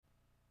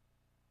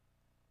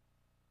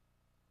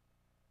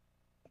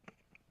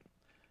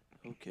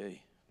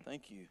Okay,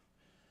 thank you.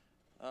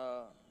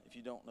 If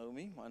you don't know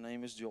me, my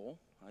name is Joel.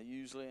 I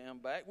usually am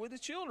back with the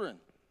children.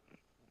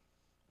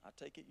 I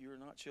take it you're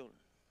not children.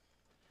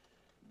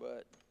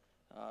 But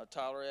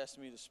Tyler asked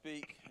me to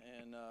speak,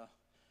 and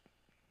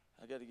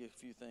I got to get a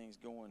few things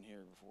going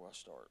here before I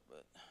start.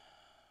 But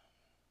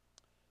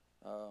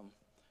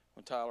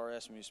when Tyler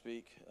asked me to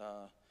speak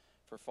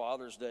for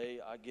Father's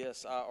Day, I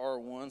guess I are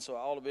one, so I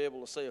ought to be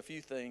able to say a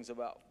few things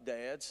about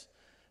dads.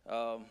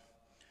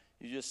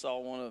 You just saw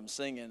one of them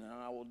singing, and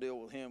I will deal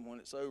with him when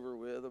it's over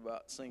with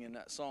about singing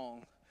that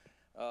song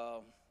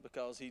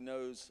because he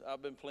knows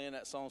I've been playing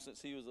that song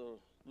since he was a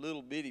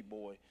little bitty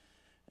boy,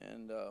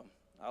 and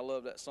I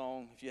love that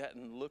song. If you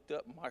hadn't looked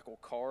up Michael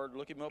Card,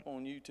 look him up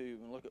on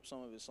YouTube and look up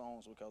some of his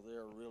songs because they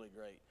are really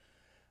great.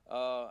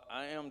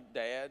 I am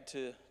dad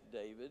to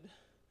David,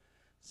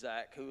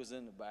 Zach, who is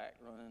in the back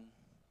running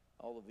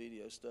all the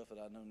video stuff that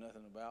I know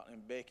nothing about,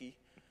 and Becky.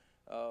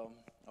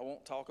 I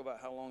won't talk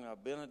about how long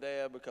I've been a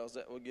dad because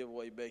that would give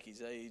away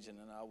Becky's age, and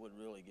then I would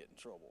really get in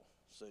trouble.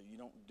 So you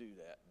don't do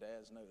that.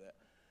 Dads know that.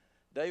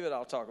 David,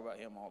 I'll talk about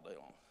him all day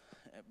long,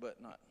 but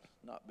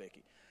not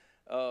Becky.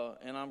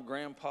 And I'm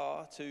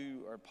grandpa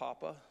or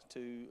papa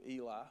to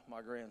Eli,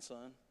 my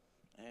grandson,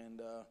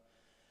 and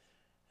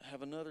I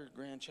have another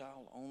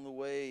grandchild on the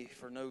way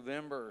for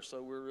November,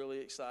 so we're really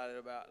excited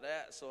about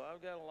that. So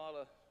I've got a lot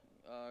of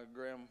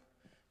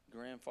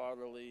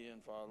grandfatherly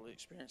and fatherly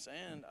experience,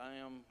 and I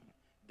am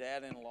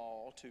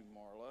dad-in-law to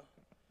Marla,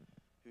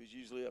 who's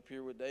usually up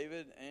here with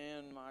David,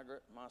 and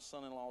my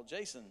son-in-law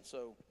Jason.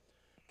 So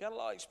got a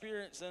lot of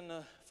experience in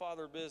the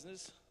father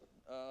business.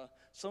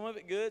 Some of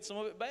it good, some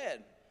of it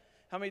bad.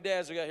 How many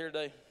dads we got here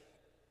today?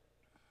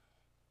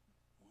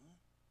 One?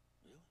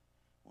 Really?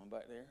 One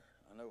back there?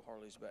 I know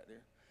Harley's back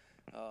there.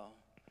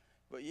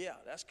 But yeah,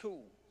 that's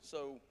cool.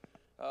 So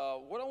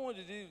what I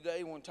wanted to do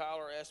today when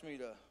Tyler asked me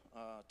to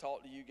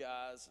talk to you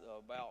guys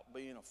about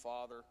being a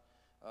father,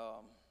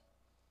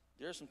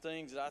 there's some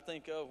things that I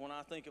think of when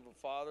I think of a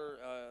father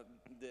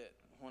that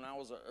when I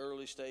was an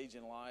early stage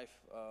in life.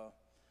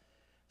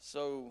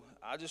 So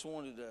I just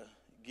wanted to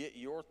get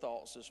your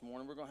thoughts this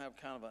morning. We're going to have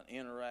kind of an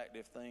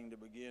interactive thing to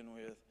begin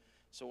with.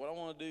 So what I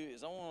want to do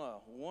is I want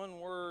a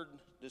one-word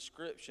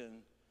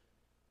description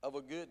of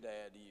a good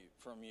dad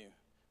from you.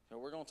 So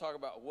we're going to talk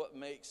about what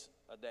makes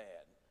a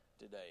dad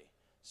today.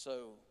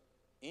 So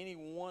any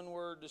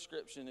one-word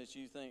description that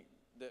you think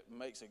that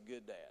makes a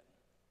good dad.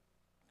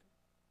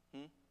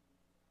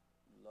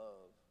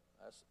 Love.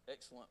 That's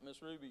excellent.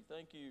 Miss Ruby,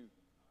 thank you.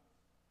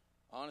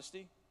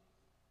 Honesty.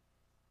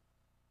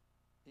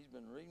 He's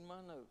been reading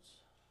my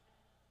notes.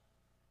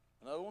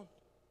 Another one?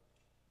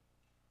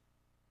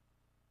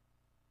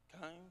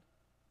 Kind.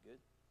 Good.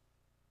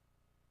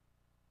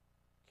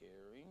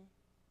 Caring.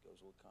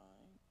 Goes with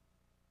kind.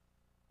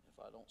 If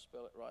I don't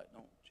spell it right,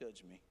 don't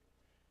judge me.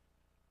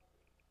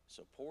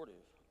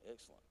 Supportive.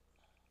 Excellent.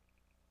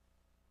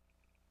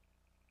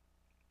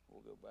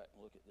 We'll go back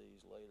and look at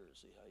these later to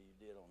see how you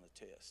did on the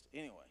test.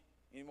 Anyway,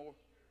 any more?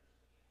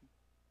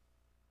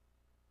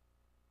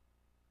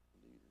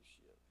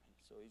 Leadership.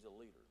 So he's a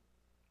leader.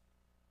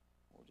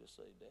 We'll just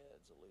say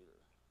Dad's a leader.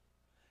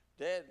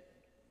 Dad,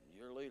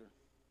 you're a leader.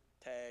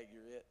 Tag,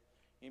 you're it.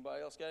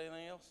 Anybody else got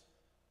anything else?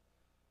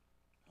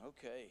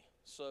 Okay.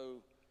 So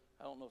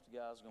I don't know if the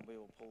guys are going to be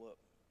able to pull up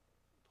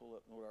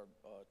what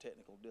our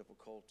technical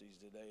difficulties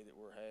today that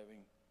we're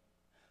having,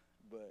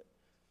 but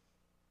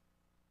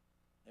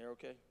they're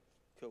okay.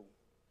 Cool.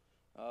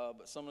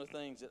 But some of the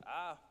things that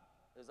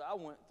as I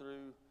went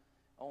through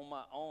on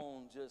my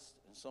own, and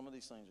some of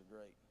these things are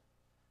great.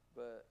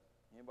 But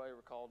anybody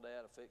ever call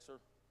Dad a fixer?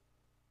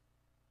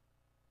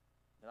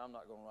 And I'm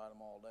not going to write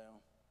them all down.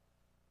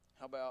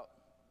 How about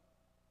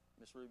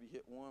Miss Ruby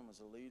hit one was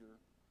a leader?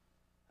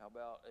 How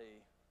about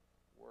a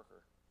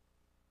worker?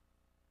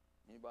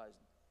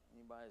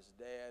 Anybody's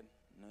dad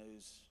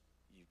knows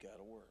you've got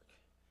to work.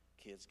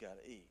 Kids got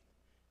to eat.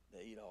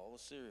 They eat all the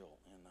cereal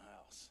in the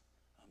house.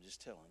 I'm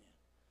just telling you.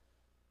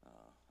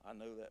 I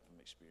know that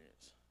from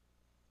experience.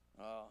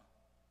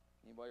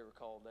 Anybody ever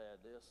call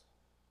Dad this?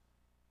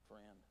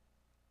 Friend.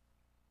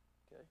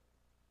 Okay.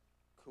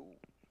 Cool.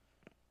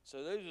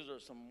 So those are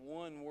some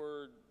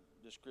one-word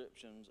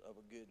descriptions of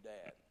a good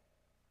dad.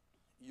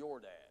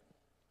 Your dad.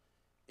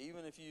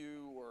 Even if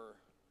you were...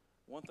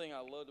 One thing I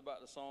loved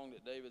about the song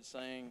that David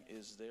sang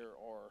is there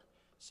are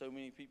so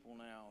many people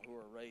now who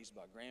are raised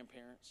by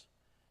grandparents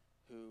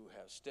who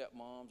have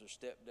stepmoms or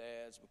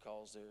stepdads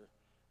because their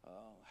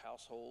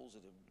households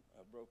that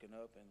have broken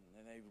up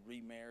and they've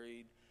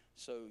remarried.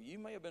 So you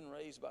may have been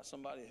raised by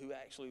somebody who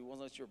actually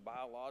wasn't your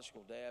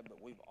biological dad,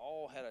 but we've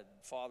all had a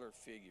father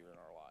figure in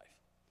our life.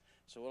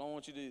 So what I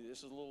want you to do, this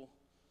is a little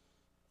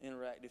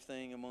interactive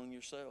thing among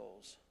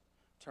yourselves.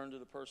 Turn to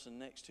the person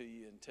next to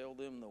you and tell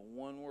them the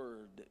one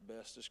word that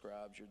best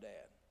describes your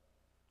dad.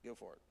 Go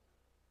for it.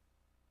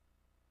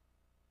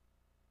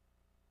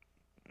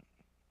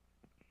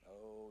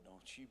 Oh,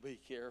 don't you be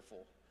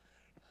careful.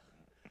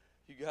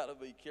 You got to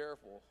be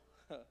careful.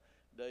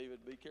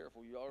 David, be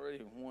careful. You already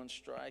one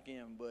strike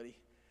in, buddy.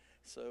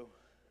 So,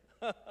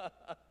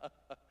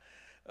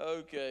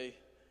 Okay.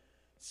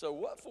 So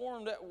what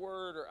formed that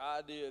word or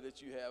idea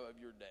that you have of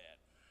your dad?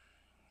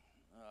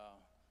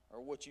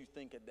 Or what you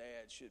think a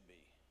dad should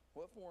be?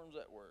 What forms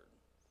that word?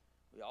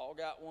 We all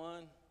got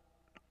one.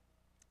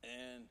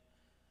 And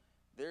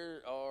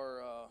there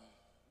are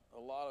a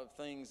lot of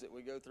things that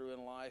we go through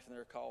in life, and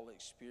they're called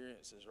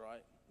experiences,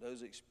 right?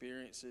 Those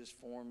experiences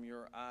form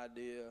your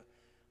idea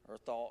or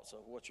thoughts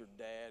of what your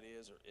dad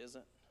is or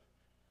isn't.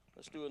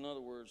 Let's do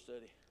another word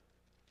study.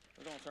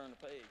 We're going to turn the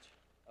page.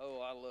 Oh,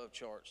 I love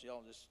charts.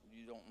 Y'all just,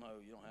 you don't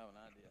know. You don't have an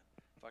idea.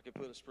 If I could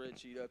put a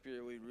spreadsheet up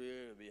here, we'd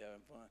really be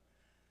having fun.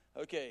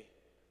 Okay,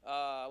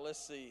 let's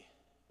see.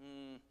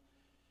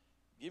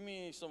 Give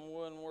me some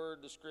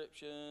one-word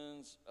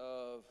descriptions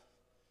of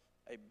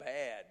a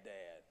bad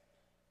dad.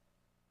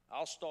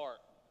 I'll start.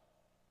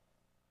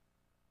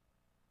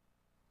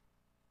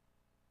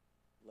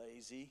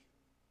 Lazy.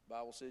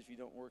 Bible says if you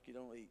don't work, you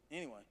don't eat.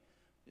 Anyway,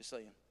 just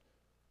saying.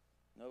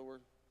 Another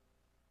word?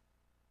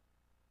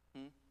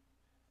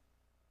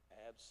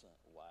 Absent.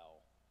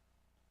 Wow.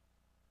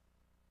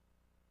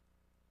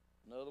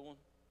 Another one?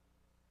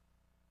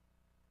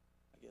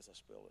 I guess I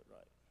spelled it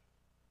right.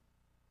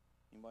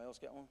 Anybody else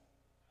got one?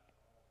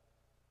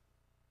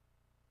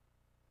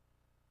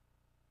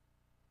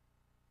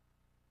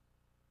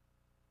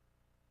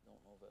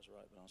 Don't know if that's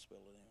right, but I'll spell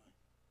it anyway.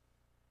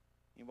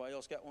 Anybody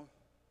else got one?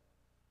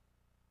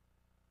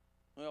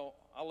 Well,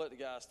 I'll let the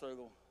guys throw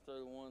the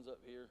ones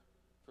up here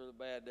for the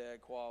bad dad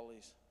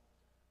qualities.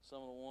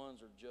 Some of the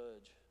ones are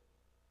judge.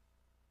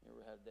 You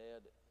ever had a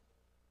dad that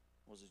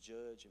was a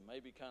judge, and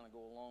maybe kind of go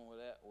along with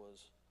that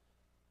was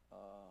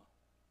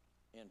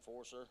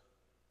enforcer.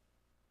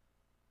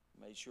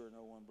 Made sure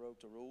no one broke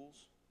the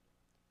rules.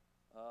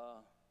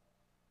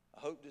 I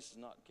hope this is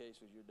not the case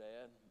with your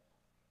dad.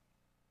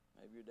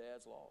 Maybe your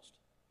dad's lost.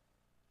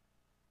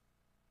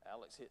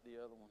 Alex hit the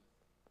other one.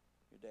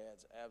 Your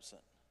dad's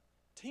absent.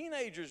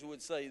 Teenagers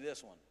would say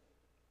this one.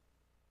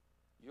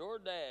 Your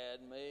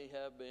dad may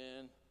have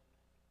been,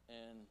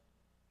 and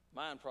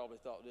mine probably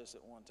thought this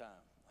at one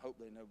time. I hope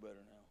they know better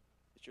now.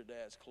 That your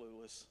dad's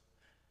clueless.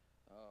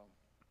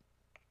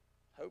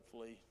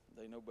 Hopefully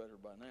they know better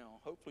by now.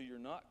 Hopefully you're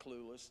not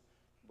clueless,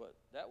 but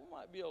that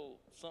might be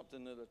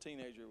something that a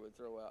teenager would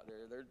throw out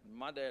there.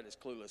 My dad is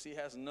clueless. He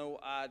has no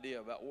idea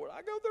about what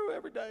I go through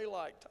every day,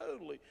 like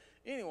totally.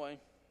 Anyway,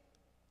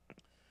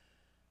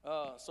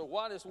 so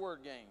why this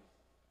word game?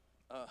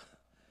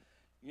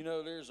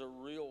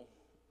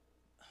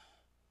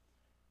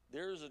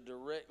 There's a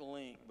direct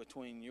link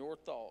between your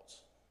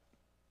thoughts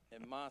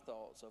and my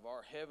thoughts of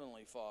our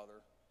Heavenly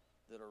Father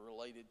that are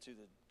related to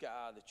the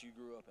guy that you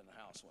grew up in the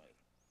house with.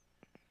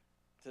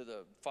 To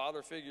the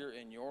father figure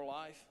in your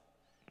life,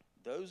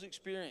 those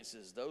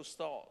experiences, those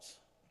thoughts,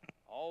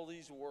 all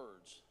these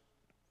words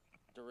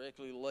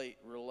directly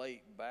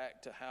relate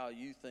back to how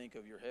you think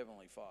of your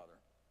Heavenly Father.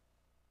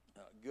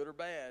 Good or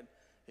bad,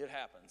 it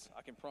happens,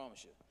 I can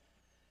promise you.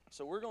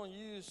 So we're going to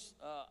use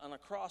an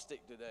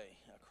acrostic today.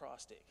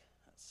 Acrostic.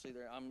 See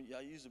there, I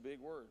use a big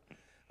word.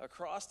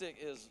 Acrostic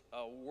is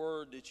a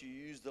word that you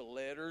use the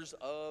letters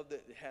of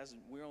that has.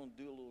 We're going to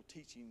do a little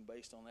teaching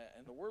based on that.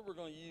 And the word we're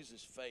going to use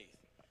is faith.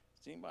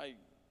 Does anybody?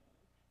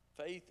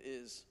 Faith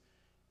is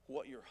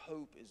what your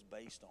hope is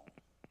based on.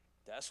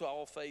 That's what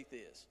all faith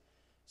is.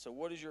 So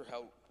what is your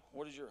hope?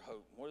 What is your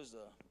hope? What is the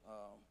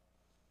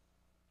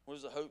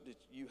hope that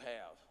you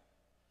have?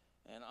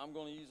 And I'm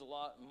going to use a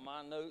lot of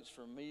my notes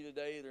from me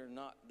today.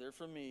 They're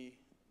for me.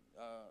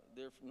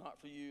 They're not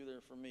for you.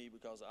 They're for me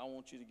because I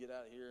want you to get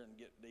out of here and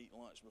get to eat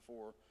lunch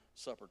before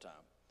supper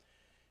time.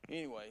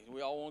 Anyway,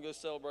 we all want to go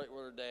celebrate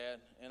with our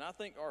dad. And I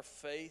think our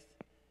faith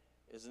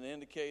is an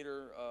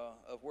indicator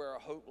of where our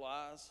hope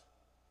lies.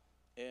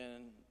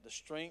 And the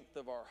strength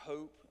of our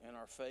hope and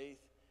our faith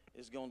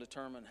is going to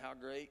determine how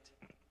great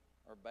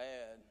or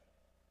bad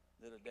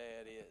that a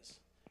dad is.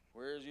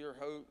 Where is your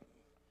hope?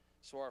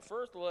 So our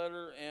first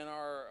letter in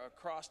our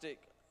acrostic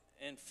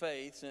in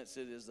faith, since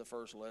it is the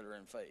first letter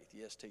in faith.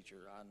 Yes,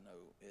 teacher, I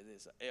know it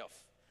is an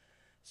F.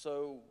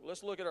 So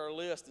let's look at our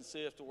list and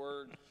see if the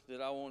word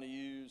that I want to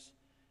use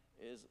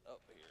is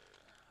up here.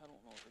 I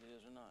don't know if it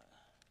is or not.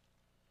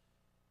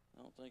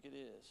 I don't think it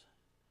is.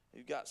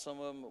 We've got some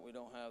of them, but we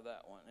don't have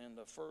that one. And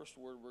the first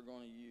word we're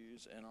going to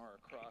use in our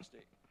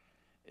acrostic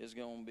is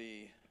going to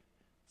be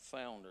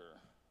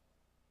founder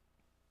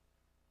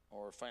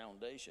or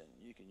foundation.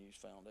 You can use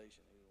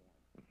foundation, either one.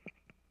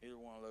 Either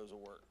one of those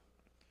will work.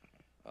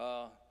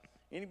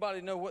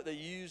 Anybody know what they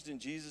used in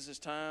Jesus'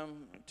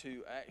 time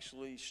to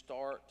actually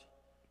start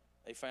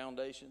a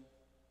foundation?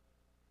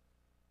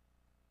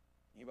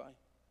 Anybody?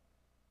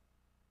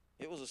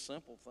 It was a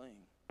simple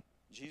thing.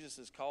 Jesus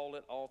has called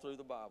it all through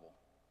the Bible.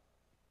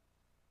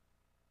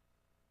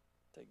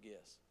 Take a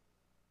guess.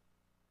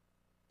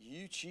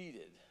 You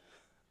cheated.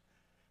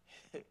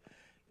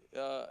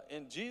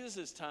 In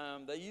Jesus'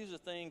 time, they used a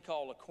thing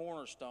called a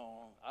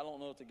cornerstone. I don't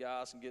know if the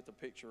guys can get the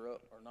picture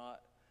up or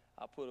not.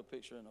 I put a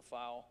picture in the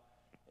file.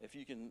 If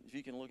you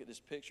can look at this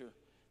picture,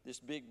 this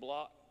big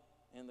block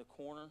in the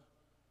corner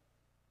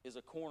is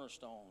a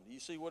cornerstone. Do you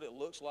see what it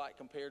looks like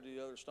compared to the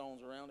other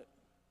stones around it?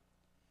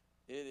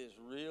 It is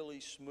really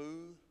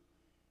smooth.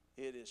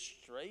 It is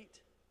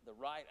straight. The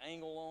right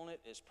angle on it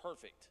is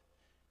perfect.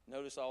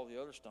 Notice all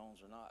the other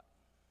stones are not.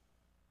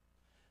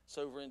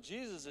 So for in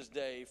Jesus'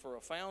 day, for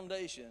a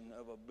foundation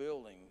of a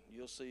building,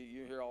 you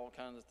hear all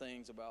kinds of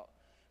things about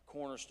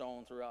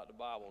cornerstone throughout the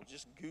Bible.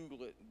 Just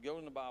Google it. Go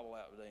in the Bible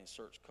app today and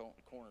search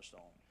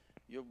cornerstone.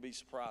 You'll be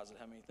surprised at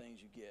how many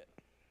things you get.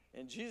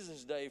 In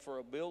Jesus' day, for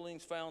a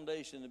building's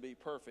foundation to be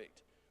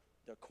perfect,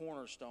 the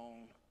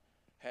cornerstone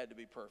had to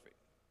be perfect.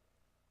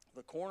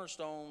 The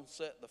cornerstone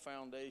set the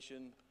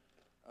foundation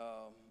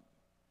for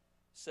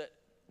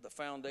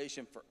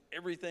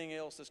everything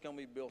else that's going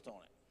to be built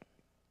on it.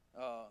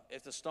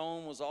 If the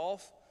stone was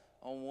off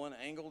on one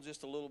angle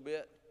just a little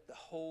bit, the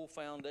whole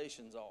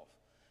foundation's off.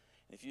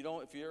 If you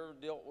ever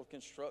dealt with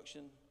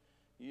construction,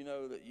 you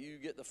know that you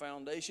get the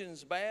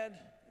foundations bad,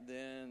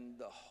 then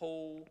the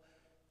whole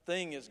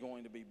thing is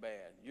going to be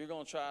bad. You're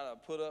going to try to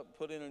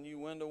put in a new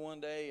window one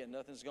day, and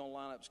nothing's going to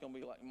line up. It's going to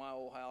be like my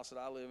old house that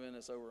I live in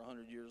that's over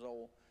 100 years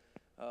old.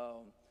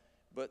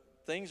 But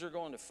things are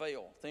going to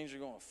fail. Things are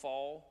going to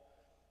fall,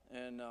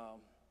 and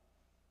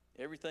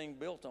everything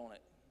built on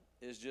it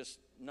is just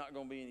not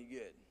going to be any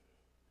good.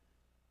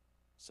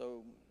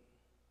 So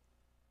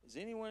is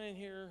anyone in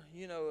here,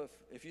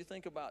 if you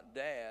think about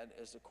Dad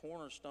as the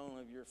cornerstone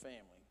of your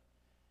family,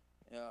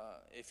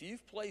 if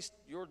you've placed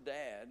your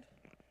dad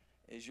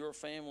as your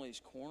family's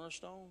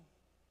cornerstone,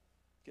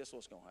 guess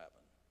what's going to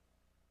happen?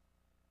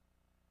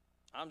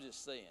 I'm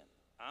just saying,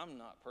 I'm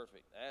not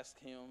perfect. Ask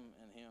him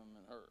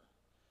and her.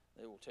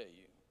 They will tell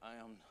you,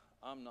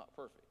 I'm not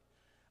perfect.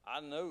 I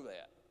know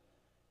that.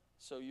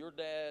 So your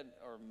dad,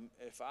 or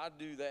if I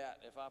do that,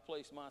 if I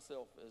place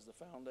myself as the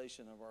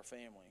foundation of our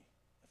family,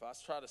 if I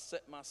try to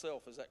set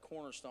myself as that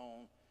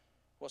cornerstone,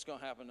 what's going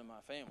to happen to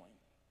my family?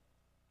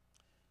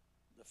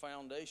 The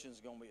foundation's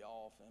going to be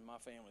off, and my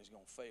family's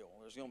going to fail.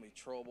 There's going to be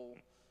trouble.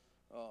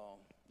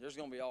 There's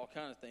going to be all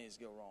kinds of things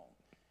go wrong.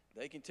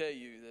 They can tell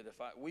you that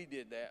if we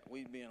did that,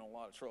 we'd be in a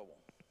lot of trouble.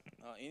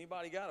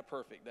 Anybody got a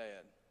perfect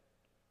dad?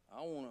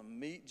 I want to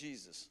meet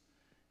Jesus.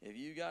 If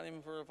you got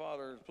him for a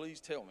father, please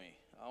tell me.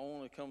 I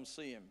want to come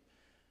see him.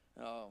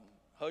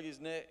 Hug his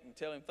neck and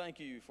tell him thank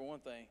you for one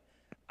thing.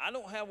 I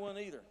don't have one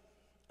either.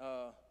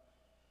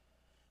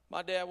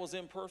 My dad was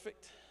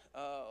imperfect.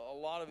 A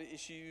lot of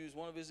issues,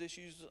 one of his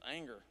issues was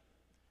anger.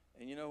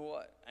 And you know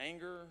what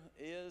anger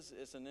is?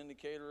 It's an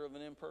indicator of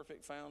an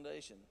imperfect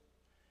foundation.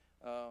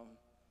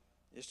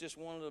 It's just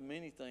one of the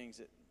many things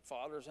that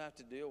fathers have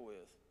to deal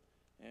with.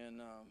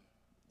 And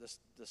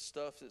the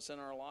stuff that's in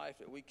our life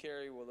that we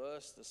carry with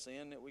us, the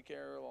sin that we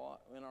carry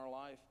in our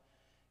life,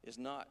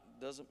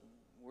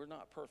 we're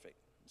not perfect.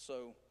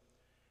 So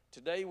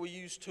today we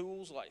use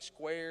tools like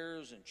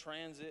squares and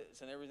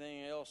transits and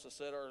everything else to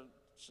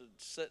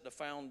set the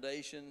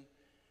foundation,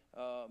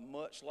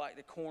 much like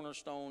the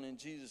cornerstone in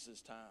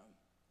Jesus' time.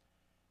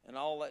 And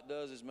all that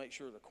does is make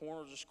sure the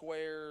corners are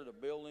square, the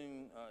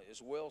building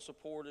is well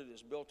supported,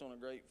 it's built on a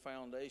great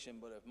foundation.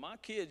 But if my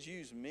kids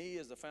use me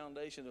as the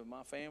foundation of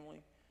my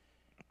family,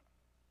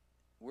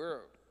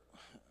 we're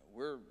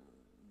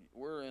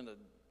in the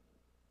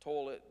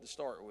toilet to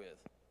start with.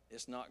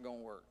 It's not going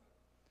to work.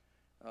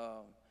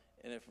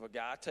 And if a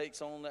guy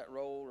takes on that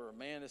role, or a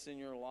man that's in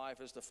your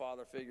life as the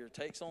father figure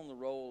takes on the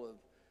role of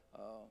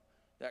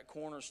that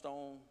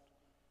cornerstone,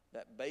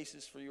 that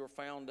basis for your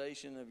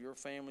foundation of your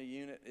family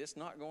unit, it's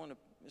not going to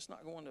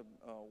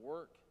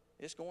work.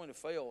 It's going to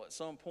fail at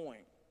some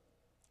point.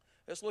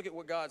 Let's look at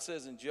what God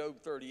says in Job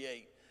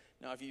 38.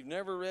 Now, if you've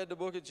never read the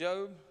book of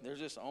Job, there's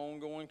this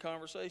ongoing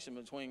conversation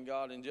between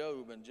God and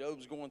Job, and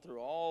Job's going through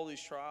all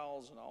these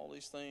trials and all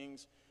these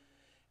things.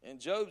 And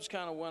Job's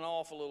kind of went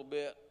off a little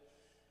bit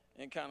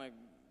and kind of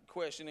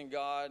questioning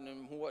God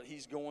and what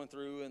he's going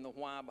through and the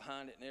why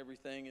behind it and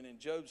everything. And then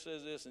Job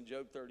says this in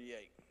Job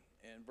 38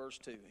 and verse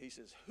 2. He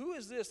says, "Who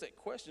is this that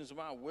questions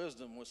my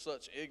wisdom with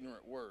such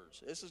ignorant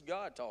words?" This is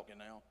God talking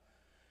now.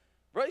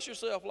 "Brace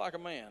yourself like a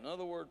man." In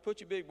other words, put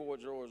your big boy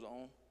drawers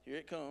on. Here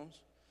it comes.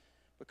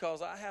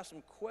 "Because I have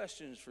some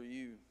questions for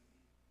you,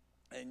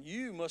 and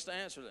you must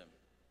answer them."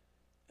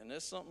 And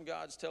that's something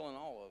God's telling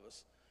all of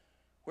us.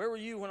 "Where were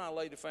you when I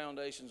laid the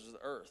foundations of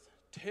the earth?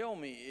 Tell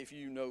me if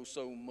you know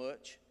so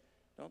much."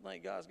 Don't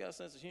think God's got a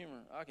sense of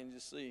humor. I can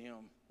just see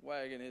him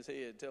wagging his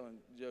head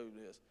telling Job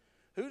this.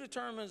 "Who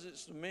determines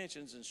its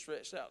dimensions and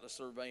stretched out the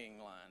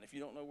surveying line?" If you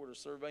don't know what a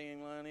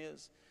surveying line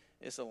is,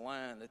 it's a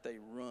line that they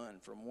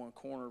run from one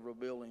corner of a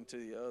building to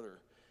the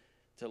other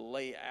to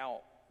lay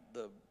out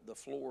the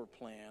floor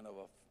plan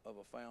of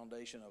a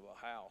foundation of a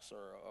house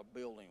or a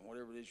building,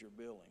 whatever it is you're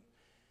building.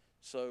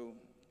 So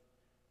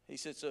he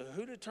said, "So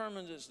who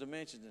determines its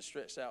dimensions and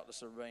stretched out the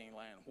surveying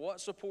line?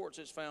 What supports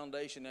its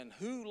foundation, and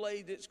who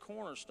laid its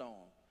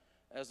cornerstone?"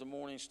 As the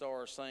morning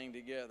stars sang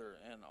together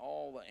and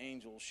all the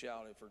angels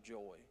shouted for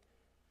joy.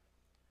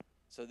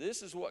 So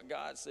this is what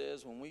God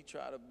says when we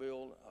try to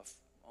build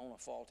on a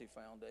faulty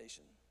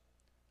foundation.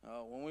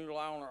 When we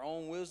rely on our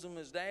own wisdom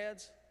as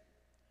dads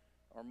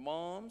or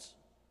moms,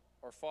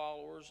 are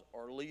followers,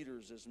 are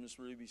leaders, as Miss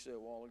Ruby said a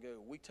while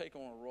ago. We take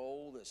on a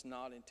role that's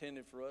not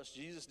intended for us.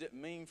 Jesus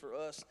didn't mean for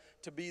us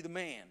to be the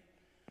man.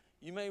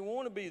 You may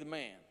want to be the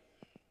man,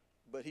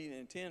 but he didn't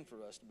intend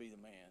for us to be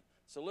the man.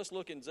 So let's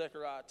look in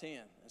Zechariah 10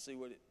 and see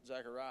what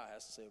Zechariah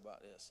has to say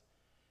about this.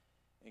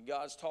 And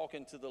God's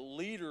talking to the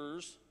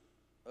leaders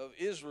of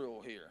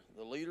Israel here,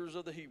 the leaders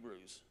of the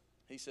Hebrews.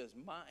 He says,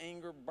 my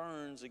anger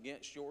burns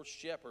against your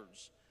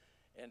shepherds,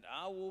 and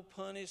I will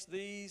punish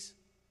these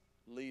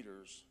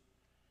leaders.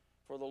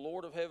 For the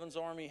Lord of heaven's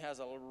army has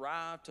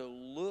arrived to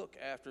look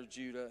after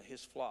Judah,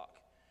 his flock.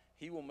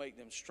 He will make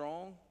them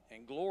strong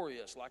and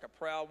glorious like a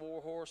proud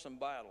war horse in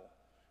battle.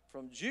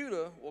 From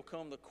Judah will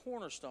come the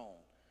cornerstone,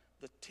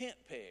 the tent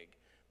peg,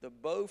 the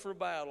bow for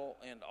battle,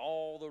 and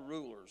all the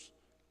rulers.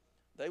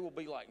 They will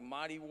be like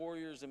mighty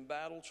warriors in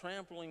battle,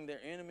 trampling their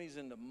enemies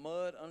in the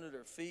mud under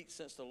their feet,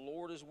 since the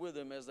Lord is with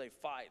them as they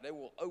fight. They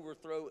will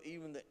overthrow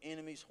even the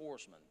enemy's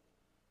horsemen.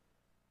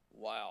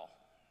 Wow.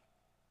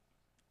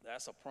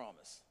 That's a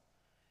promise.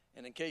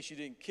 And in case you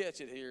didn't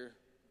catch it here,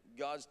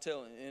 God's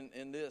telling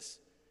in this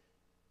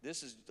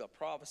is a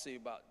prophecy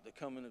about the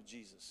coming of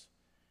Jesus.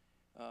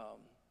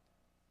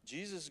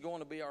 Jesus is going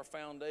to be our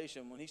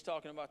foundation. When he's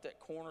talking about that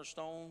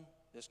cornerstone,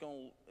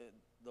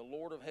 the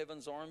Lord of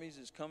heaven's armies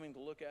is coming to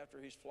look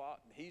after his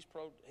flock. He's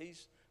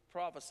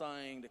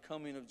prophesying the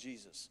coming of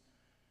Jesus.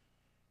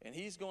 And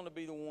he's going to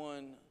be the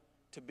one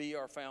to be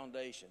our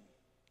foundation.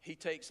 He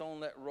takes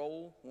on that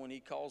role when he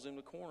calls him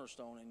the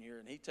cornerstone in here,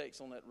 and he takes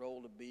on that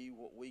role to be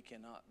what we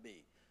cannot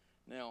be.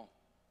 Now,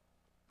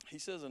 he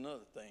says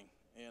another thing,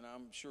 and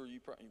I'm sure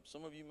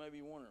some of you may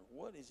be wondering,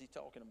 what is he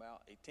talking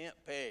about? A tent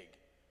peg.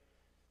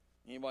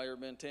 Anybody ever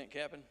been tent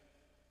camping?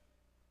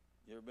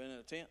 You ever been in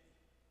a tent?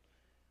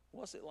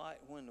 What's it like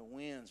when the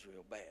wind's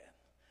real bad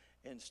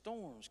and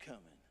storm's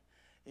coming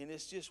and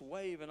it's just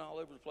waving all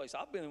over the place?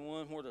 I've been in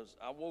one where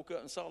I woke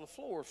up and saw the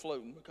floor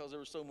floating because there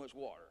was so much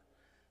water.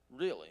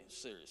 Really,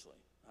 seriously,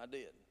 I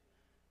did.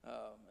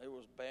 There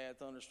was bad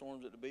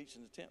thunderstorms at the beach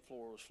and the tent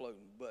floor was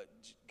floating. But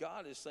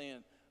God is saying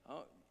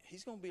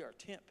he's going to be our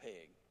tent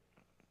peg.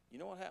 You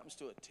know what happens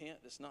to a tent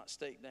that's not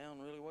staked down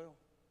really well?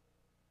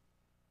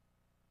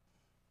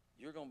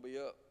 You're going to be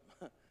up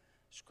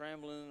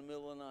scrambling in the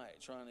middle of the night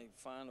trying to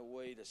find a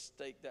way to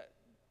stake that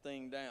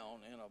thing down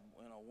in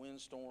a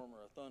windstorm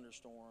or a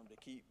thunderstorm to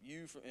keep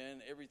you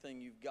and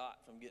everything you've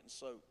got from getting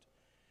soaked.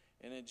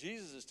 And in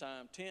Jesus'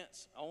 time,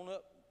 tents on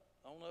up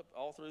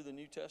all through the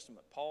New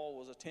Testament. Paul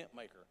was a tent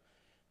maker.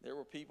 There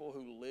were people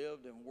who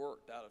lived and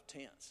worked out of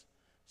tents.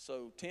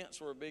 So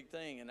tents were a big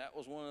thing, and that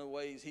was one of the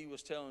ways he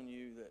was telling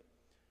you that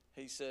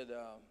he said,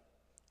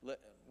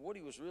 what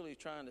he was really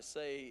trying to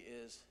say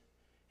is,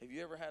 have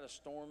you ever had a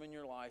storm in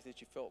your life that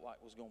you felt like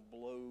was going to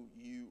blow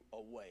you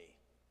away?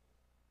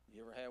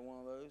 You ever had one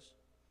of those?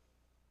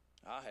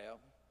 I have.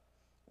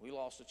 We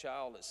lost a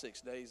child at 6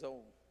 days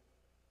old.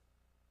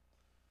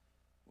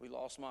 We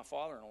lost my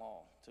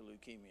father-in-law to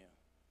leukemia.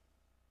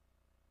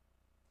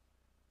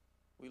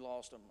 We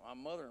lost my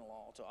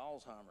mother-in-law to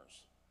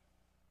Alzheimer's.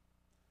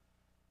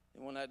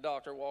 And when that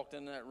doctor walked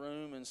in that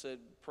room and said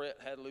Brett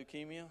had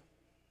leukemia,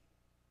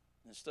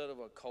 instead of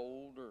a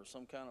cold or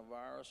some kind of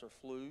virus or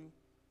flu,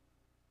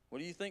 what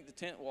do you think the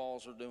tent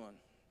walls are doing?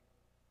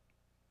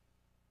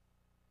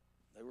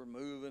 They were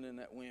moving in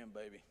that wind,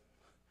 baby.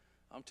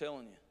 I'm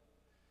telling you.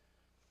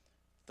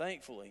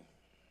 Thankfully,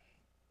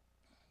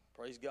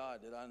 praise God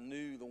that I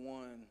knew the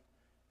one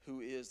who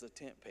is the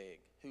tent peg,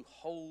 who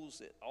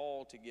holds it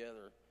all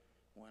together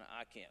when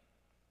I can't.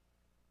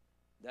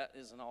 That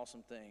is an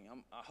awesome thing.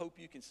 I hope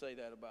you can say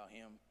that about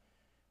him.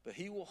 But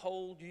he will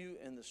hold you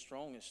in the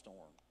strongest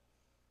storm.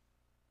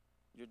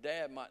 Your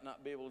dad might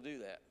not be able to do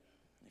that.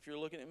 If you're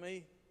looking at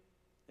me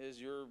as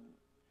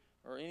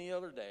or any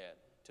other dad,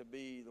 to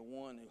be the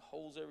one who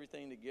holds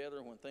everything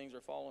together when things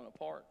are falling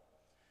apart,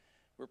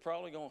 we're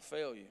probably going to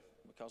fail you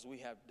because we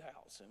have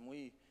doubts and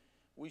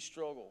we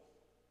struggle.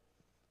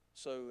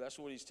 So that's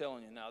what he's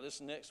telling you. Now, this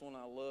next one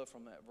I love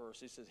from that verse.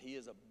 He says, he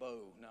is a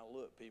bow. Now,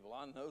 look, people,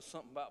 I know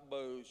something about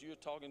bows. You're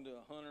talking to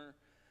a hunter.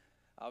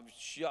 I've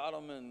shot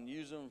them and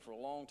used them for a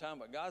long time.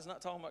 But God's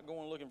not talking about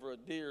going looking for a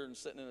deer and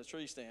sitting in a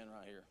tree stand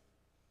right here.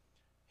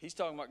 He's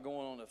talking about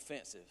going on the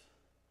offensive.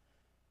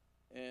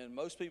 And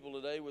most people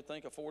today would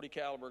think a .40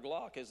 caliber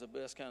Glock is the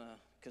best kind of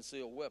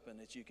concealed weapon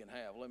that you can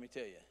have. Let me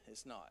tell you,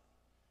 it's not.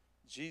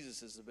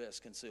 Jesus is the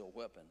best concealed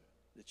weapon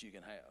that you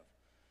can have.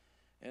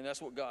 And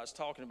that's what God's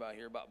talking about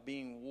here, about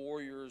being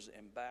warriors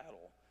in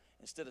battle.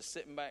 Instead of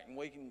sitting back and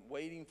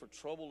waiting for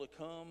trouble to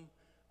come,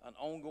 an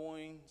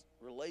ongoing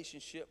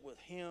relationship with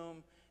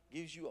him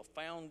gives you a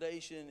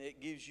foundation. It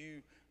gives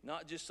you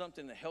not just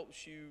something that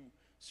helps you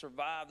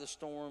survive the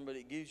storm, but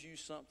it gives you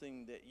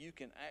something that you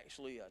can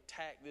actually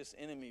attack this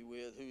enemy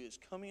with who is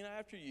coming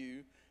after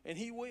you, and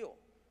he will.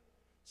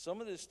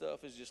 Some of this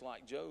stuff is just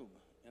like Job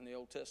in the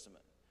Old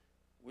Testament.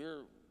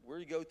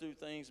 We go through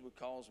things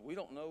because we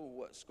don't know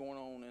what's going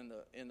on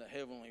in the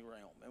heavenly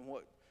realm and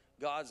what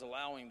God's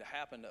allowing to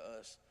happen to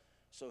us,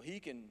 so he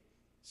can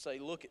say,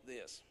 look at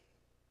this.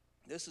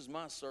 This is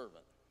my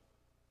servant.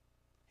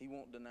 He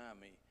won't deny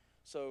me.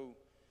 So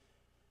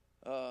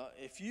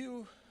if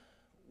you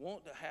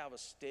want to have a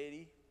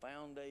steady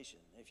foundation,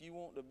 if you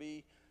want to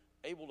be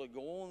able to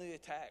go on the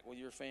attack with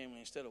your family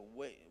instead of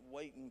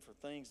waiting for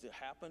things to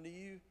happen to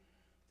you,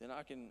 then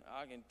I can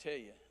tell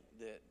you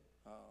that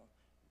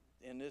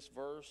in this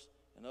verse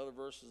and other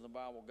verses in the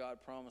Bible, God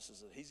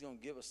promises that He's going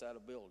to give us that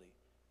ability.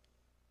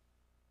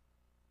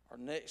 Our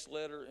next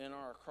letter in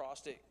our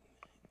acrostic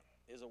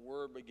is a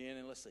word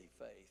beginning, let's see,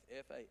 faith,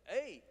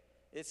 F-A.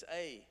 It's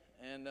A.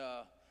 And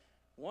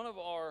one of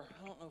our,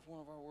 I don't know if one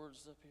of our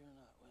words is up here or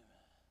not. Wait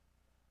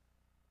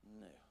a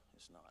minute. No,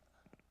 it's not.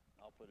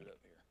 I'll put it up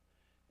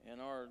here.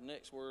 And our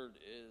next word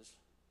is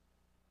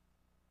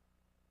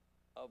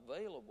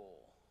available.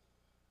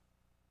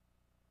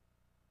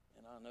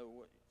 And I know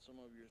what some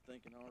of you are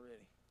thinking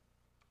already.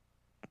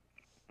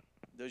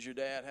 Does your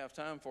dad have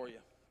time for you?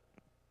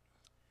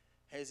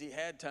 Has he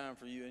had time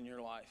for you in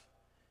your life?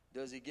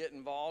 Does he get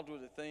involved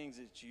with the things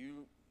that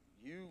you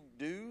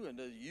do, and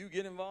does you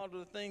get involved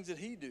with the things that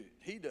he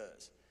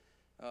does?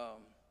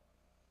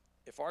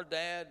 If our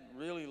dad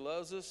really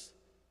loves us,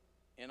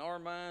 in our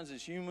minds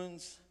as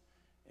humans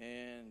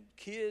and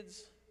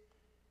kids,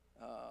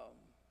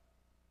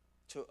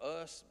 to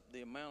us,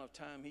 the amount of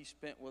time he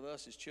spent with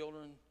us as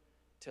children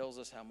tells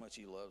us how much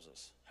he loves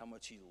us, how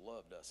much he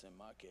loved us in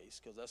my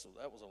case, because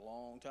that was a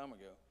long time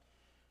ago.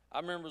 I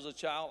remember as a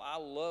child, I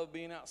loved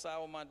being outside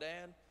with my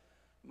dad.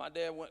 My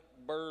dad went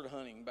bird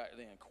hunting back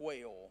then,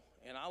 quail,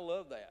 and I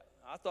loved that.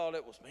 I thought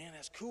it was, man,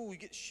 that's cool. You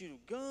get to shoot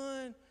a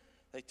gun.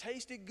 They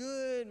tasted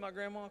good. My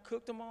grandma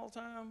cooked them all the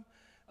time.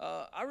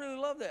 I really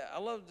loved that. I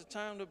loved the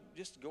time to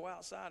just go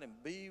outside and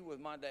be with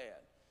my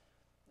dad.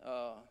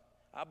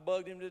 I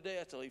bugged him to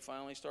death till he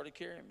finally started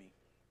carrying me.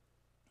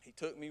 He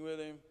took me with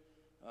him.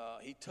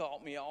 He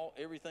taught me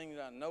everything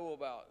that I know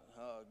about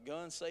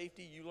gun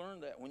safety. You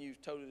learn that when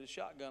you've toted a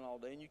shotgun all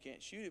day and you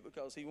can't shoot it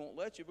because he won't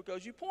let you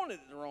because you pointed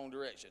it the wrong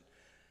direction.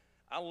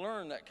 I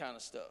learned that kind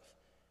of stuff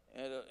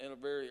at a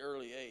very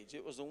early age.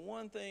 It was the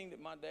one thing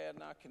that my dad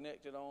and I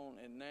connected on,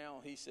 and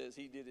now he says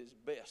he did his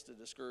best to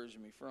discourage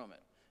me from it.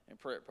 And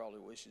Brett probably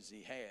wishes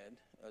he had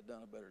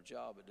done a better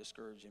job at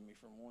discouraging me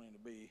from wanting to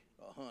be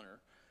a hunter.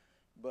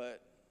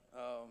 But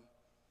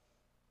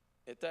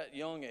at that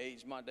young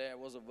age, my dad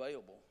was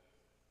available.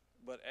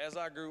 But as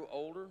I grew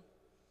older,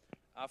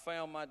 I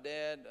found my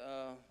dad,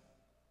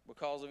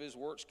 because of his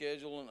work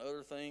schedule and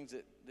other things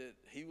that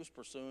he was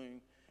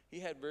pursuing, he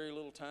had very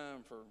little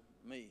time for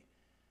me.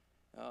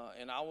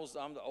 And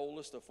I'm the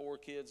oldest of 4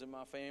 kids in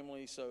my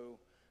family, so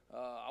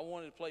I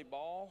wanted to play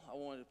ball. I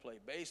wanted to play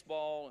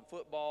baseball and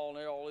football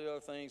and all the other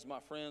things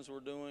my friends were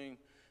doing.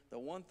 The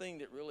one thing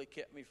that really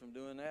kept me from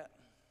doing that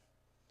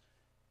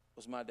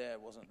was my dad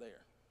wasn't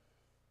there.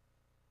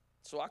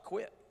 So I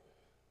quit.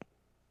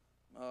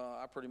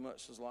 I pretty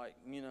much was like,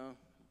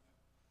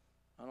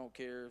 I don't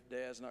care if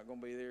Dad's not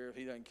going to be there. If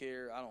he doesn't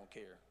care, I don't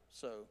care.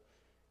 So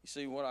you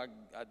see what I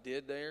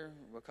did there?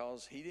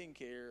 Because he didn't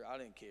care, I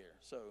didn't care.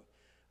 So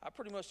I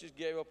pretty much just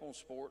gave up on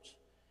sports.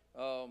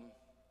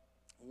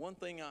 One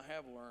thing I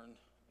have learned,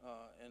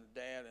 and a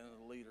dad and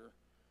a leader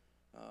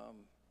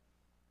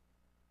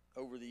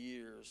over the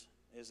years,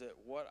 is that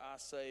what I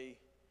say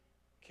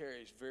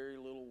carries very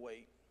little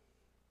weight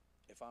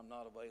if I'm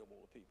not available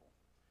to people.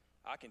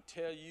 I can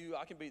tell you,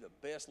 I can be the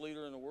best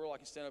leader in the world. I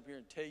can stand up here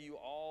and tell you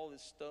all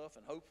this stuff,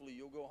 and hopefully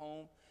you'll go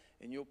home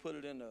and you'll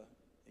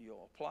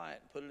apply it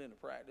and put it into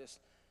practice.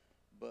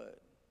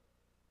 But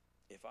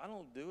if I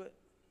don't do it,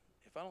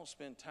 if I don't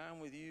spend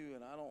time with you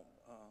and I don't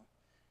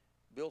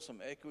build some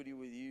equity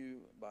with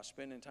you by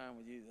spending time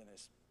with you, then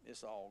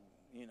it's all,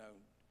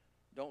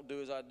 don't do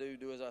as I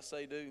do as I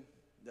say do.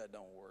 That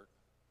don't work.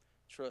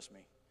 Trust me.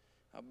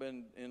 I've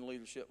been in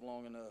leadership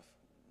long enough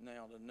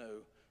now to know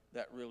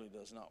that really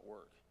does not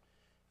work.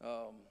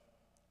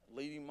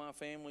 Leading my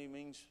family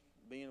means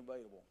being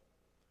available.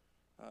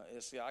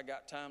 I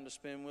got time to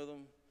spend with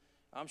them.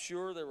 I'm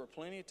sure there were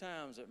plenty of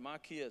times that my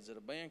kids at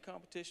a band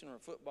competition or a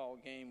football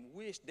game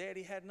wished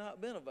Daddy had not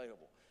been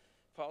available.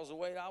 Because the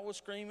way I was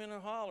screaming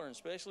and hollering,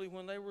 especially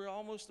when they were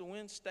almost to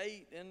win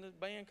state in the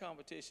band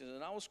competitions,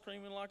 and I was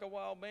screaming like a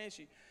wild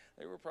banshee,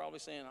 they were probably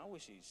saying, I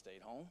wish he'd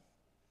stayed home.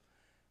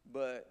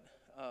 But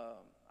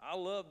I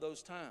loved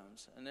those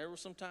times, and there were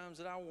some times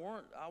that I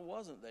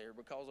wasn't there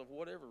because of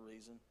whatever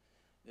reason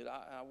that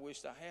I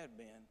wished I had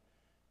been.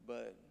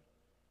 But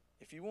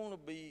if you want to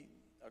be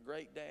a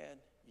great dad,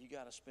 you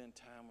got to spend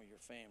time with your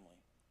family.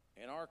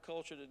 In our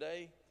culture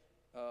today,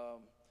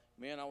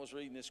 I was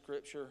reading this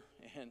scripture,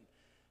 and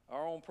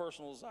our own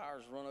personal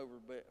desires run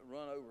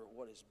over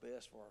what is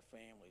best for our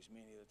families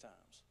many of the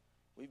times.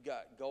 We've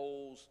got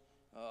goals.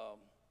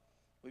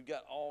 We've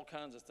got all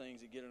kinds of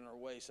things that get in our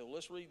way. So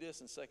let's read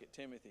this in 2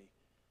 Timothy,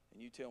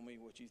 and you tell me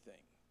what you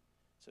think.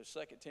 So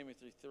 2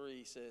 Timothy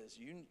 3 says,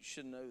 you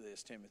should know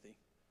this, Timothy,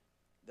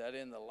 that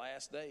in the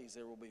last days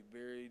there will be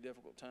very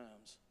difficult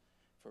times.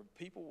 For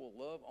people will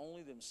love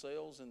only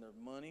themselves and their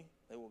money.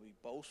 They will be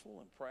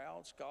boastful and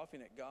proud,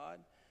 scoffing at God,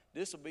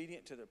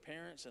 disobedient to their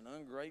parents and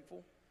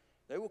ungrateful.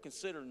 They will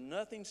consider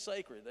nothing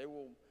sacred. They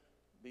will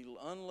be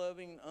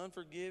unloving,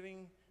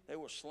 unforgiving. They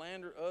will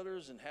slander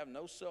others and have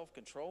no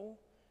self-control.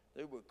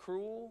 They will be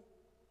cruel,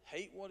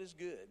 hate what is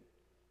good.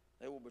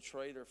 They will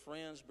betray their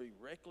friends, be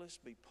reckless,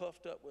 be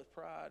puffed up with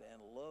pride,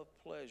 and love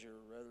pleasure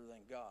rather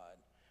than God.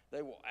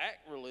 They will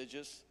act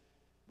religious,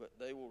 but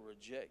they will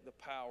reject the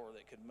power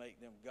that could make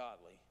them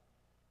godly.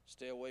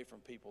 Stay away from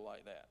people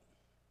like that.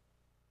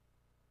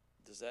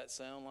 Does that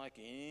sound like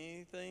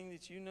anything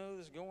that you know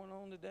that's going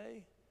on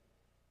today?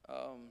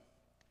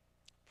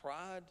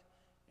 Pride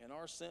and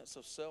our sense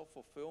of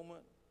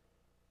self-fulfillment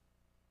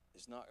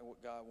is not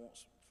what God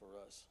wants for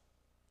us.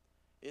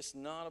 It's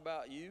not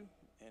about you,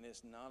 and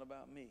it's not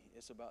about me.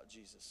 It's about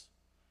Jesus.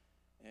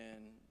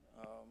 And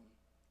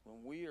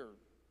when we are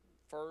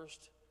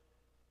first,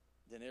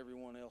 then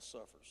everyone else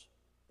suffers.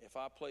 If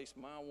I place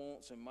my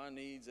wants and my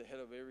needs ahead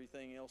of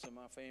everything else in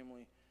my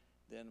family,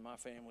 then my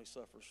family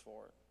suffers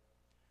for it.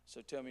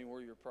 So tell me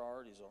where your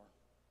priorities are.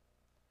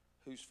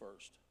 Who's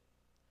first?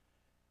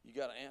 You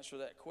got to answer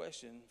that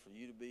question for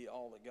you to be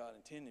all that God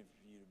intended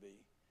for you to be.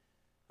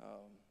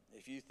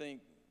 If you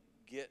think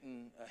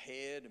getting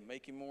ahead and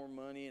making more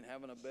money and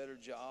having a better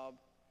job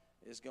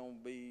is going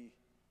to be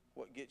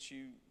what gets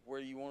you where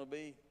you want to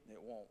be,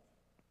 it won't.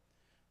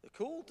 The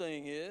cool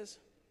thing is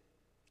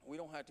we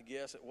don't have to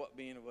guess at what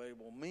being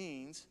available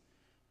means.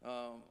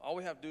 All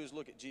we have to do is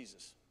look at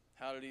Jesus.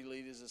 How did he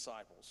lead his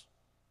disciples?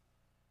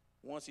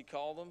 Once he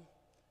called them,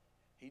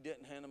 he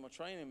didn't hand them a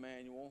training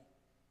manual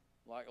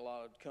like a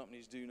lot of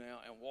companies do now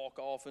and walk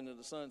off into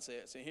the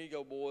sunset saying, here you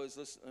go, boys,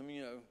 let's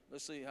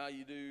see how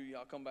you do.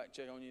 Y'all come back and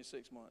check on you in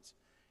 6 months.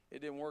 It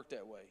didn't work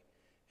that way.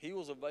 He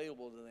was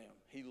available to them.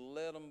 He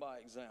led them by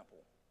example.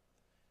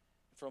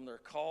 From their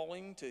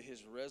calling to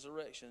his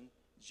resurrection,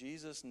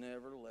 Jesus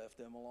never left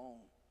them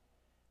alone.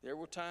 There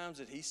were times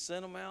that he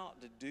sent them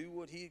out to do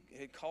what he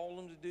had called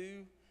them to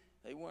do.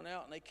 They went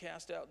out and they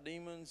cast out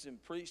demons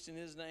and preached in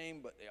his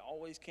name, but they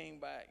always came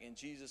back, and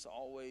Jesus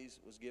always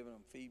was giving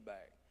them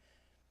feedback.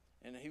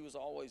 And he was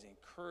always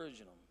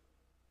encouraging them.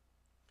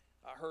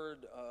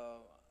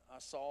 I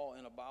saw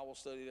in a Bible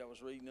study that I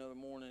was reading the other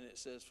morning, it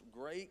says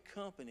great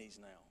companies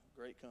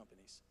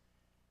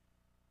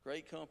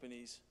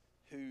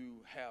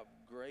who have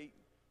great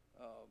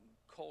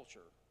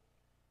culture,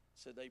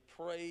 said they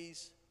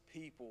praise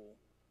people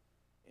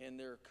in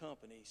their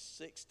company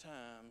 6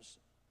 times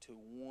to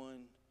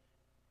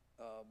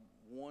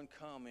one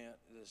comment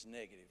that's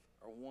negative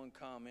or one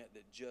comment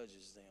that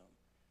judges them.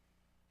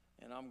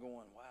 And I'm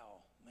going,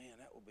 wow, man,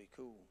 that would be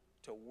cool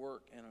to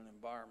work in an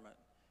environment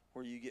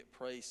where you get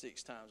praised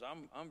 6 times.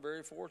 I'm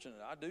very fortunate.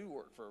 I do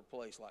work for a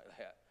place like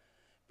that.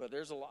 But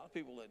there's a lot of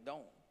people that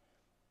don't.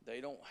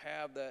 They don't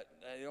have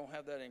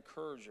that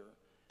encourager.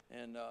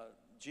 And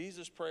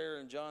Jesus' prayer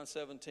in John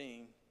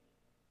 17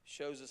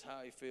 shows us how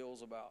he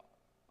feels about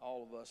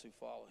all of us who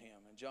follow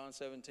him. In John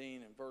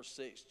 17 and verse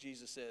 6,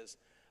 Jesus says,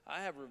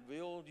 I have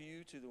revealed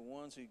you to the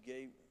ones who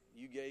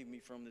you gave me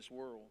from this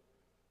world.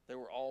 They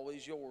were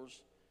always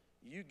yours.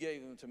 You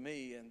gave them to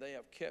me, and they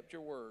have kept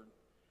your word.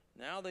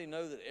 Now they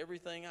know that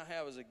everything I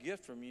have is a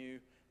gift from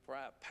you, for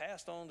I have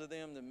passed on to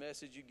them the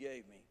message you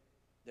gave me.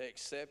 They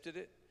accepted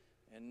it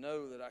and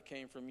know that I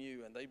came from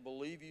you, and they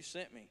believe you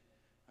sent me.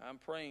 I'm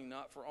praying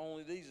not for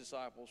only these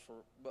disciples,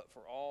 but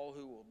for all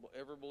who will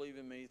ever believe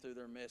in me through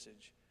their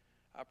message.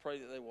 I pray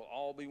that they will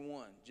all be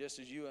one, just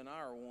as you and I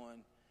are one,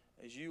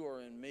 as you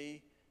are in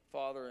me,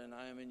 Father, and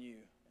I am in you.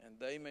 And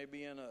they may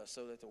be in us,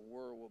 so that the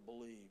world will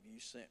believe you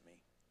sent me.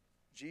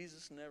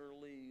 Jesus never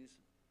leaves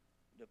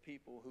the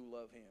people who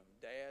love him.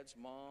 Dads,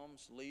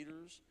 moms,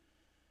 leaders.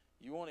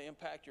 You want to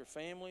impact your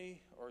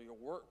family or your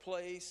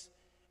workplace,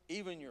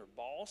 even your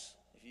boss.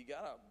 If you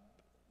got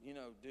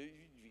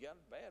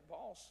a bad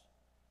boss,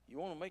 you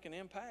want to make an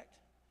impact.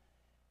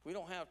 If we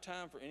don't have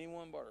time for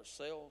anyone but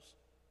ourselves,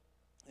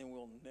 then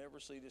we'll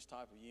never see this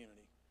type of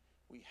unity.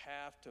 We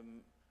have to.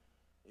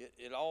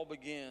 It all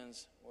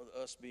begins with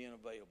us being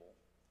available.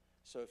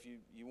 So if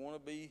you want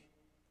to be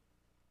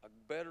a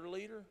better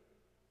leader,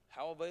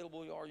 how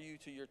available are you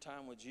to your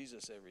time with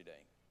Jesus every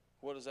day?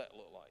 What does that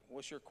look like?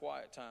 What's your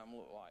quiet time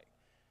look like?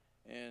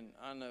 And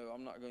I know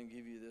I'm not going to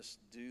give you this,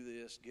 do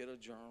this, get a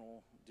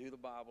journal, do the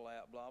Bible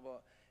app, blah, blah.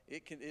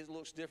 It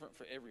looks different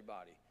for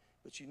everybody.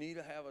 But you need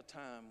to have a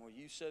time where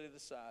you set it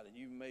aside and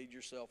you made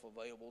yourself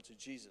available to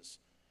Jesus.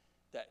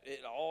 That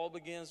it all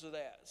begins with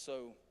that.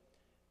 So,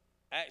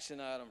 action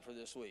item for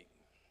this week.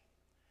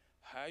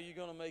 How are you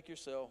going to make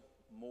yourself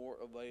more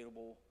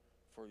available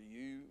for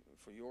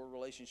your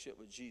relationship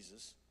with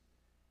Jesus?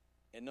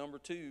 And number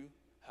 2,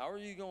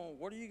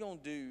 what are you going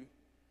to do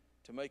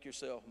to make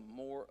yourself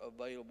more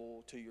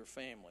available to your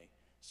family?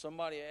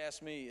 Somebody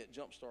asked me at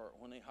Jumpstart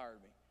when they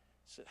hired me,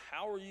 said,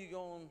 how are you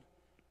going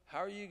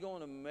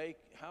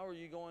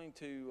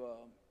to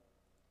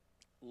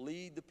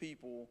lead the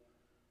people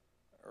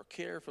or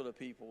care for the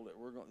people that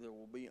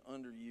will be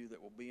under you,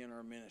 that will be in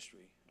our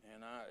ministry?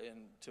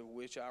 And to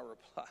which I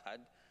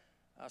replied,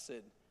 I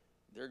said,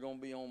 they're going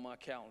to be on my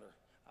calendar.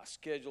 I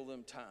schedule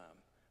them time.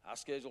 I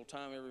schedule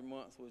time every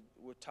month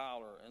with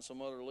Tyler and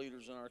some other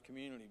leaders in our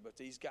community. But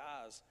these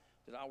guys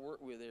that I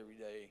work with every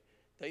day,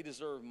 They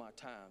deserve my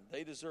time.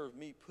 They deserve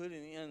me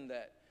putting in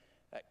that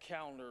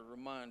calendar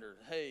reminder.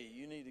 Hey,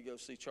 you need to go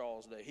see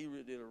Charles today. He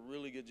did a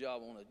really good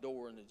job on the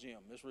door in the gym.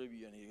 Miss Ruby,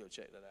 you need to go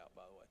check that out,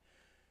 by the way.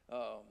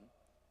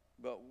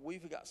 But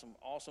we've got some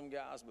awesome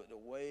guys, but the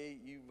way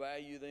you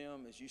value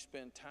them is you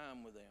spend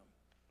time with them.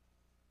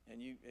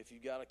 And if you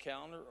got a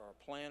calendar or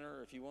a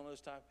planner, if you're one of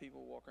those type of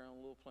people walk around with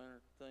a little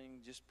planner thing,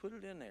 just put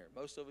it in there.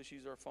 Most of us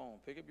use our phone.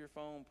 Pick up your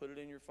phone, put it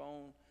in your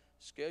phone,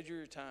 schedule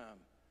your time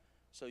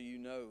so you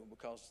know,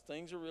 because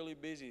things are really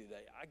busy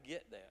today. I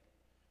get that,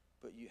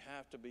 but you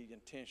have to be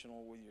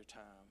intentional with your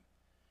time.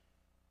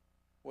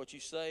 What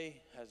you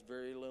say has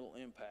very little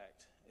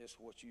impact. It's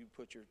what you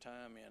put your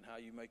time in, how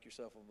you make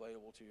yourself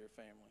available to your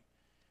family.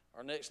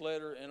 Our next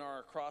letter in our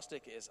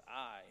acrostic is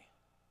I.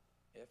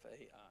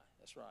 F-A-I.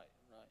 That's right.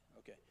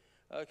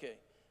 Okay.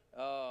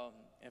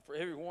 And for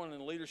everyone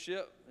in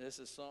leadership, this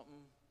is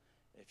something.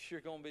 If you're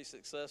going to be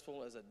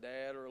successful as a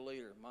dad or a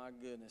leader, my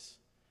goodness,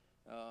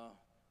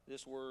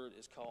 this word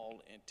is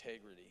called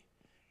integrity.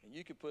 And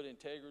you could put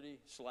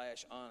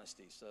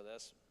integrity/honesty. So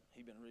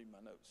he's been reading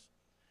my notes.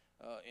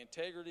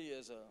 Integrity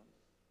is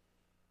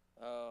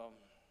a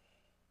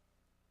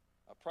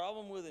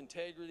problem with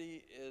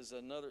integrity is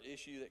another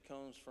issue that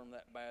comes from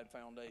that bad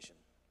foundation.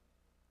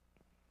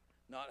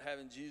 Not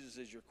having Jesus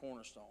as your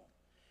cornerstone.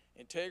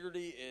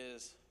 Integrity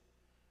is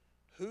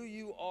who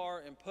you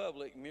are in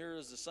public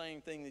mirrors the same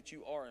thing that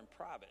you are in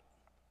private.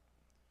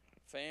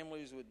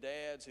 Families with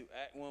dads who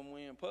act one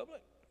way in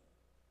public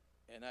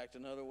and act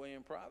another way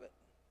in private,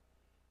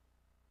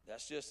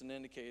 that's just an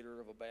indicator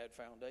of a bad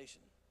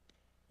foundation.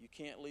 You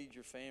can't lead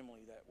your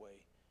family that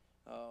way.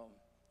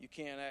 You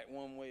can't act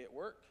one way at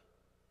work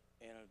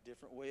and a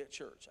different way at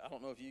church. I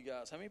don't know if you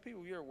guys, how many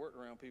people you ever worked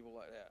around people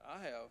like that?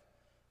 I have.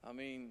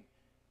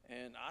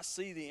 And I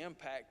see the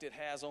impact it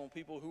has on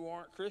people who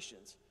aren't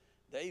Christians.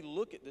 They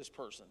look at this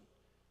person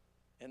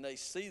and they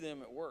see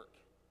them at work.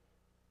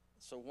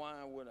 So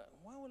why would I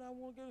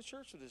want to go to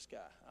church with this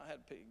guy? I had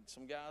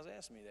some guys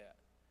ask me that.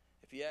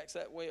 If he acts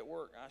that way at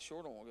work, I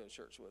sure don't want to go to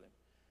church with him.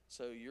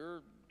 So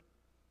your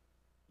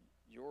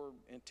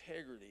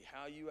integrity,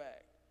 how you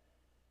act.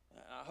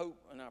 I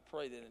hope and I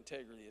pray that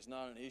integrity is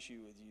not an issue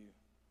with you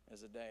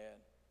as a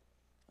dad.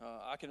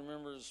 I can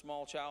remember as a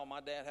small child, my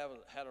dad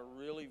had a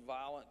really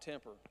violent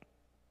temper.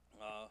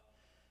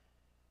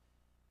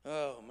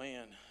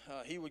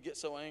 He would get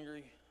so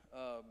angry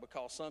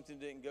because something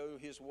didn't go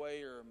his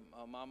way or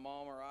my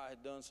mom or I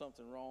had done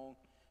something wrong.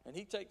 And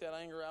he'd take that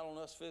anger out on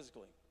us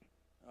physically.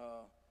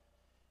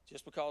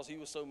 Just because he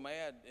was so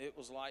mad, it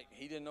was like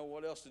he didn't know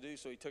what else to do,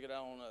 so he took it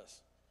out on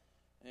us.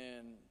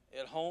 And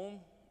at home,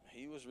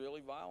 he was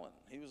really violent.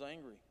 He was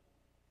angry.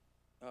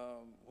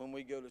 When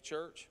we go to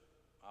church,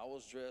 I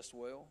was dressed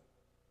well.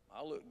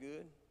 I looked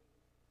good.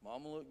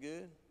 Mama looked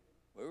good.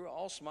 We were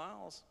all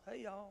smiles.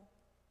 Hey, y'all.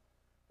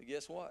 But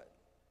guess what?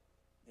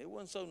 It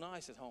wasn't so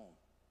nice at home.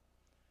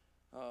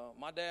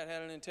 My dad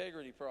had an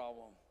integrity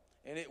problem,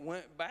 and it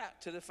went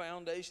back to the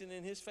foundation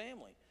in his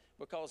family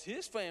because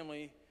his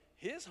family,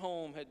 his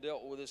home had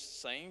dealt with this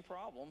same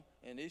problem,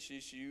 and this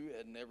issue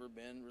had never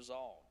been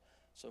resolved.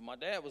 So my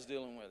dad was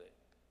dealing with it.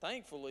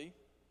 Thankfully,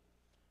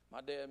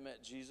 my dad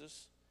met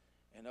Jesus.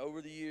 And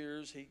over the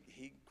years,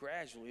 he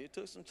gradually, it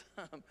took some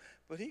time,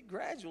 but he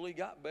gradually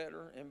got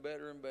better and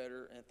better and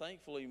better. And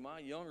thankfully, my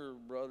younger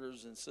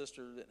brothers and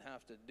sisters didn't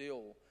have to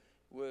deal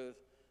with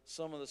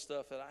some of the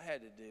stuff that I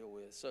had to deal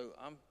with. So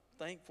I'm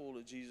thankful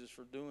to Jesus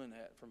for doing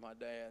that for my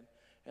dad.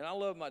 And I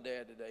love my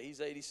dad today. He's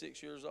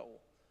 86 years old.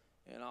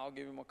 And I'll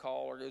give him a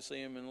call or go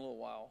see him in a little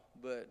while.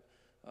 But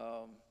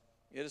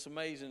it is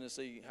amazing to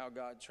see how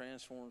God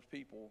transforms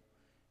people.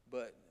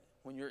 But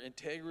when your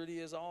integrity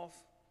is off,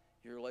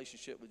 your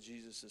relationship with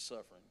Jesus is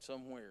suffering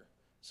somewhere,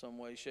 some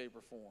way, shape,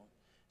 or form.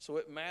 So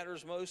it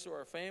matters most to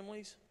our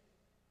families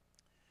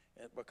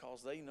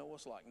because they know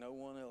us like no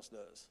one else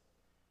does.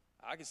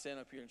 I can stand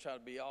up here and try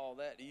to be all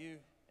that to you,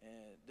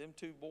 and them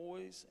two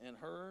boys and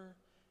her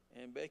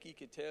and Becky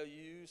could tell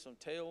you some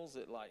tales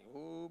that like,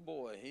 oh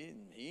boy, he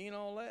ain't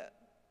all that.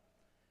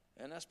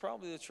 And that's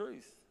probably the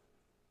truth.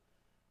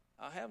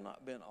 I have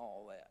not been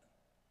all that.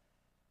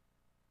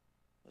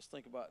 Let's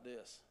think about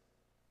this.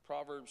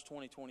 Proverbs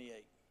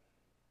 20:28.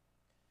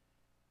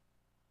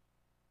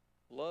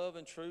 Love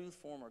and truth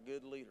form a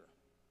good leader.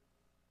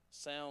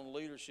 Sound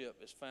leadership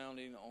is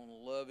founded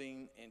on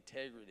loving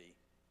integrity.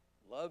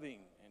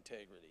 Loving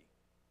integrity.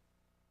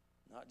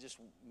 Not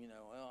just,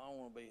 I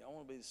want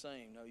to be the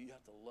same. No, you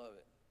have to love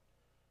it.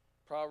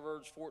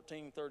 Proverbs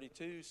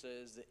 14:32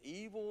 says, the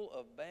evil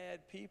of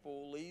bad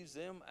people leaves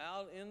them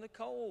out in the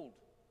cold.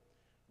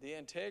 The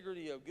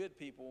integrity of good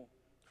people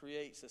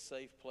creates a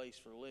safe place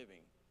for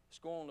living. Let's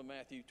go on to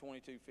Matthew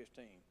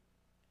 22:15.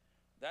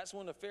 That's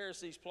when the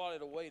Pharisees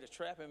plotted a way to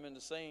trap him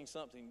into saying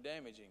something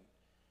damaging.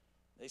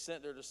 They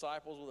sent their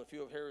disciples with a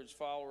few of Herod's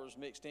followers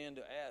mixed in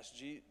to ask,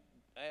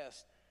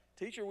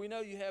 Teacher, we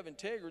know you have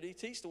integrity.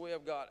 Teach the way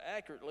of God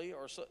accurately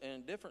or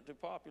indifferent to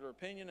popular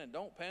opinion, and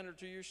don't pander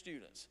to your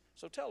students.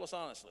 So tell us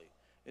honestly,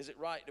 is it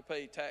right to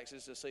pay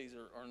taxes to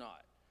Caesar or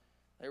not?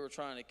 They were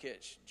trying to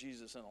catch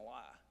Jesus in a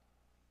lie.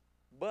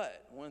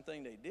 But one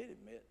thing they did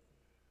admit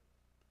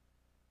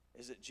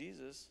is that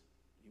Jesus,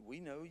 we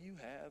know you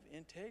have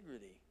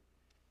integrity.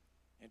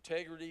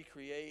 Integrity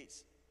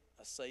creates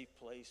a safe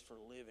place for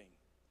living.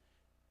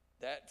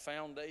 That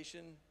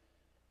foundation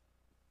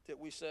that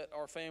we set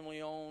our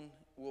family on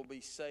will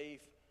be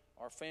safe.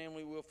 Our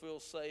family will feel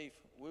safe.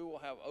 We will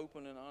have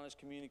open and honest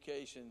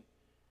communication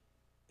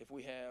if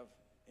we have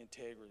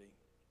integrity.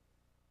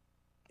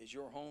 Is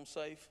your home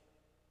safe?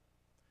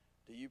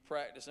 Do you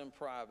practice in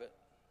private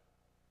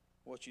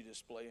what you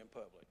display in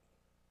public?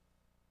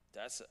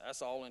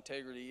 That's all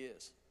integrity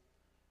is.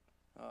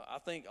 I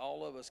think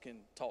all of us can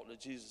talk to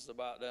Jesus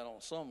about that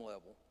on some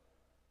level.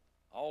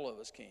 All of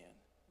us can.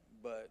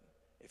 But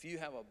if you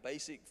have a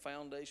basic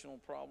foundational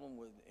problem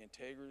with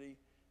integrity,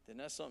 then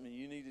that's something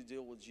you need to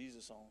deal with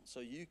Jesus on,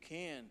 so you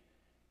can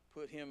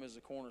put him as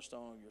the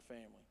cornerstone of your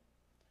family.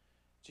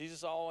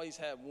 Jesus always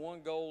had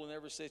one goal in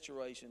every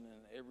situation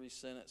and every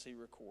sentence he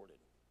recorded.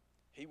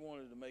 He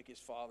wanted to make his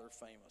Father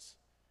famous.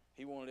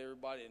 He wanted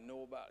everybody to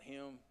know about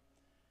him.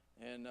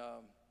 And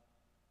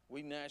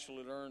we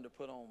naturally learn to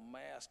put on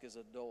masks as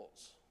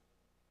adults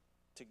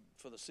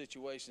for the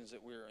situations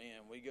that we're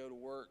in. We go to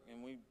work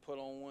and we put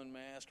on one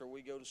mask, or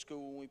we go to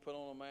school and we put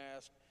on a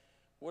mask,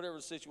 whatever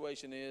the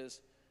situation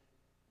is.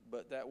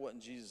 But that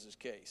wasn't Jesus'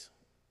 case.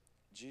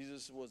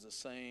 Jesus was the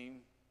same.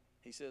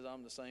 He says,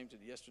 I'm the same to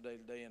yesterday,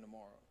 today, and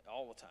tomorrow,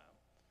 all the time.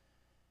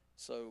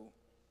 So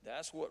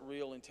that's what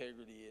real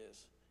integrity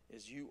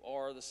is you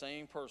are the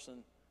same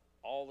person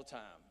all the time,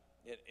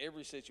 at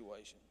every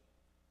situation.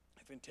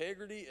 If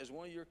integrity is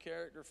one of your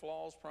character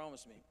flaws,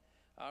 promise me,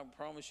 I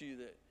promise you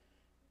that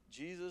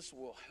Jesus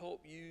will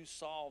help you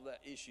solve that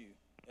issue.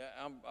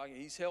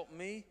 He's helped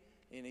me,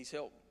 and he's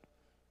helped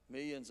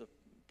millions of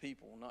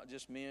people, not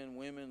just men,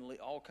 women,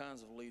 all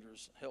kinds of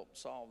leaders help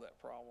solve that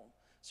problem.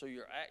 So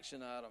your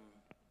action item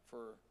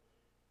for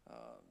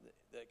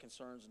that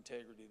concerns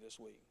integrity this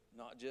week,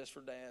 not just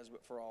for dads,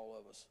 but for all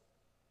of us.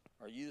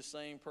 Are you the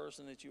same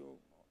person that you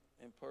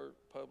are in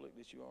public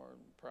that you are in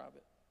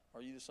private?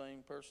 Are you the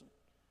same person?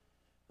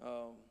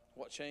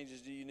 What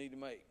changes do you need to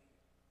make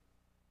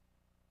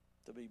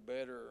to be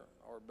better,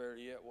 or better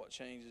yet, what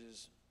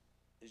changes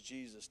is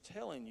Jesus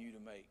telling you to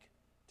make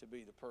to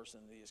be the person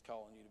that he is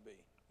calling you to be?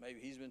 Maybe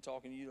he's been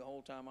talking to you the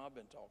whole time I've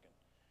been talking.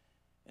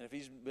 And if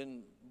he's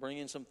been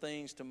bringing some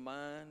things to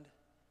mind,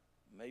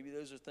 maybe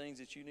those are things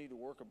that you need to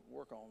work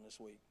on this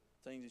week,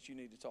 things that you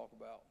need to talk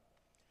about.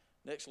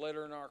 Next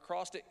letter in our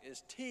acrostic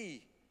is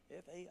T,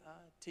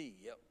 F-A-I-T,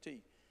 yep,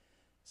 T.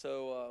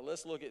 So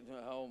let's look at,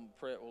 home.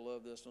 Brett will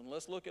love this one.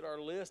 Let's look at our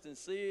list and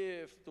see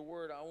if the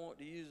word I want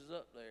to use is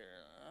up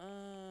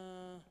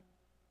there.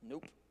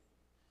 Nope.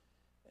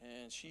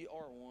 And she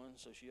R1,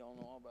 so she all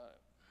know all about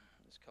it.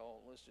 It's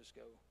called, let's just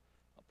go.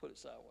 I'll put it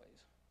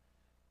sideways.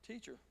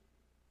 Teacher.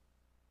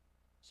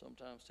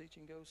 Sometimes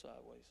teaching goes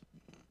sideways,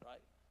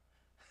 right?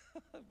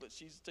 But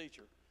she's a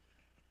teacher.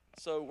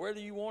 So whether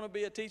you want to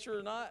be a teacher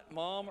or not,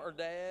 mom or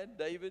dad,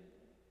 David,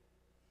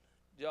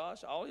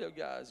 Josh, all you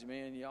guys,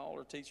 man, y'all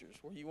are teachers.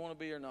 Whether you want to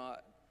be or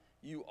not,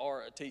 you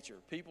are a teacher.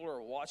 People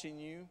are watching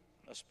you,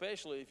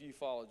 especially if you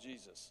follow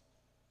Jesus.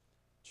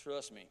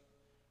 Trust me,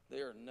 they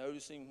are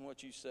noticing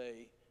what you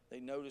say.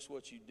 They notice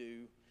what you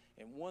do.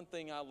 And one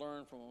thing I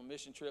learned from a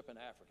mission trip in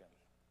Africa,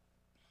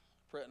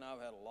 Brett and I have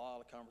had a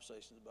lot of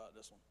conversations about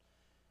this one,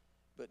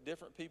 but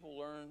different people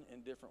learn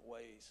in different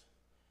ways.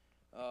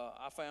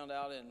 I found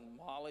out in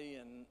Mali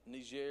and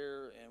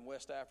Niger and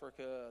West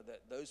Africa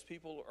that those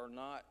people are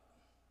not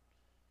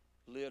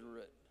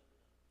literate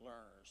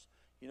learners.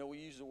 You know, we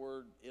use the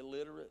word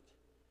illiterate,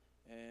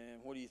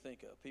 and what do you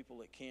think of? People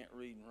that can't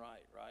read and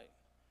write, right?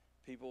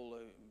 People,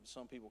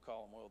 some people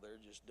call them, well, they're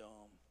just dumb.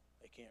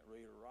 They can't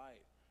read or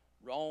write.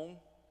 Wrong.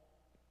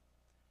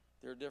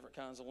 There are different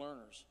kinds of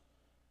learners.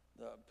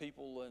 The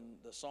people in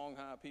the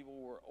Songhai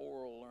people were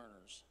oral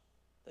learners.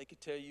 They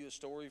could tell you a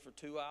story for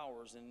 2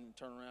 hours and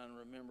turn around and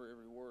remember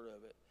every word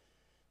of it.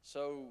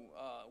 So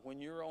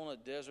when you're on a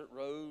desert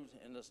road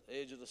in the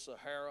edge of the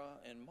Sahara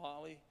in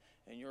Mali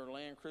and your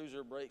Land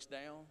Cruiser breaks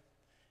down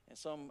and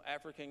some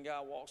African guy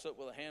walks up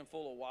with a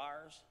handful of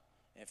wires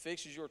and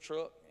fixes your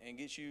truck and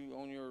gets you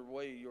on your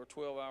way, your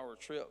 12-hour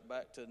trip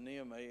back to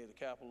Niamey, the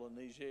capital of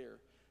Niger,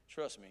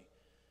 trust me,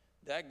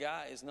 that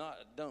guy is not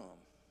dumb.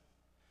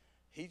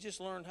 He just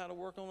learned how to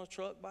work on a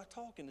truck by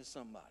talking to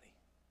somebody,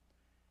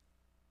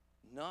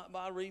 not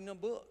by reading a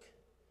book.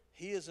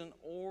 He is an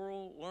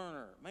oral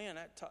learner. Man,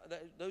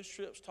 those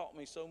trips taught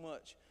me so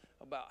much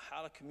about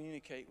how to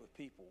communicate with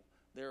people.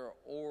 They're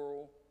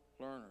oral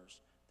learners.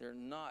 They're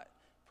not.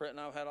 Brett and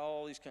I have had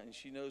all these kinds.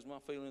 She knows my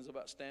feelings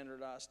about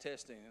standardized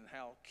testing and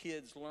how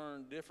kids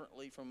learn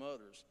differently from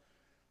others.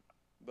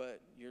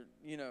 But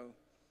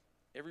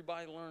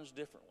everybody learns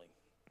differently.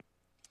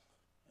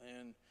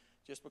 And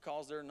just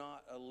because they're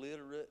not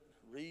illiterate,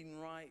 read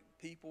and write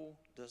people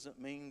doesn't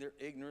mean they're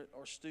ignorant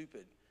or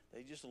stupid.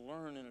 They just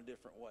learn in a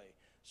different way.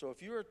 So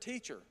if you're a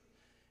teacher,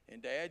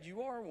 and Dad,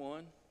 you are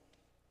one,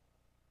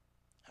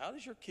 how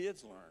does your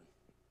kids learn?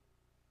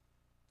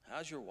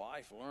 How's your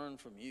wife learn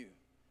from you?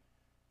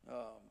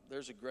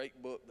 There's a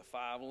great book, The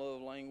 5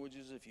 Love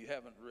Languages. If you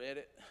haven't read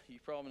it, you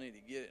probably need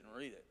to get it and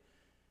read it,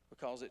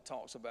 because it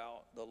talks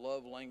about the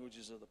love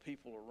languages of the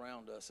people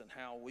around us and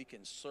how we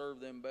can serve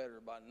them better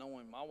by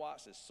knowing. My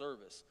wife's is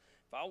service.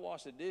 If I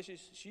wash the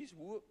dishes, she's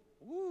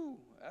woo,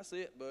 that's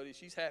it, buddy.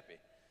 She's happy.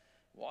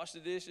 Wash the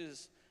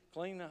dishes,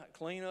 clean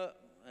up,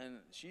 and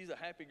she's a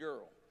happy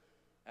girl.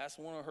 That's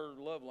one of her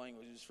love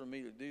languages, for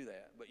me to do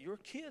that. But your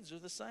kids are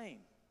the same.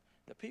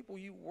 The people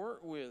you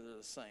work with are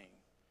the same.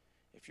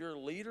 If you're a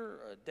leader,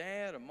 a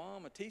dad, a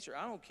mom, a teacher,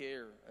 I don't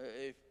care.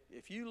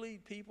 If you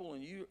lead people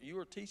and you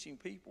are teaching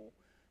people,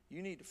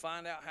 you need to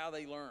find out how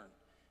they learn,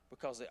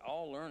 because they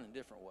all learn in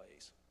different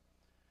ways.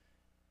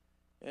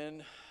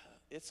 And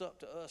it's up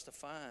to us to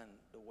find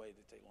the way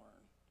that they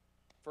learn.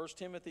 1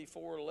 Timothy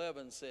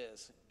 4:11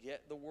 says,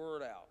 get the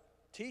word out.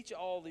 Teach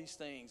all these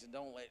things, and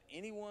don't let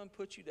anyone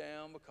put you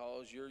down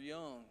because you're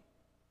young.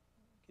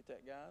 Get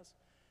that, guys?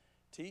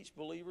 Teach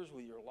believers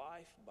with your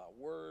life, by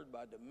word,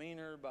 by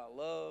demeanor, by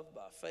love,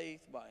 by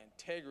faith, by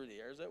integrity.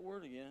 There's that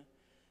word again.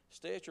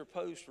 Stay at your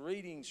post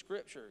reading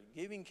Scripture,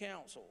 giving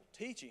counsel,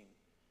 teaching,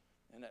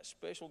 and that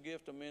special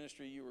gift of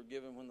ministry you were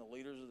given when the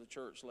leaders of the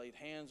church laid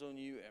hands on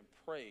you and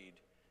prayed.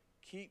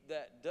 Keep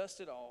that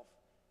dusted off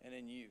and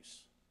in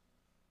use.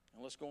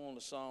 And let's go on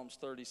to Psalms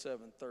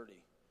 37:30.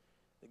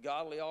 The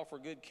godly offer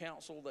good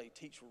counsel. They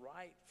teach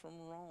right from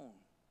wrong.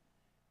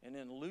 And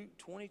then Luke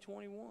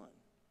 20:21.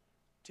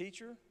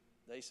 Teacher,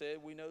 they said,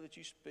 we know that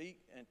you speak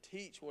and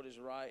teach what is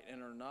right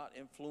and are not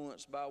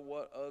influenced by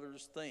what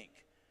others think.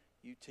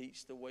 You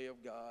teach the way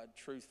of God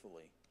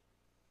truthfully.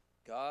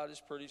 God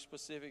is pretty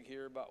specific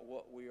here about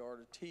what we are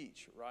to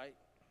teach, right?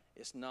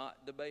 It's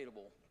not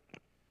debatable.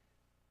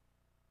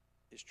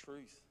 It's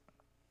truth.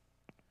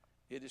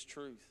 It is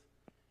truth.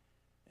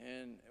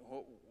 And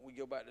we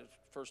go back to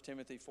 1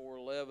 Timothy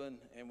 4:11,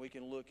 and we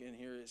can look in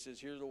here. It says,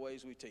 here's the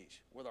ways we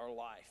teach with our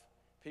life.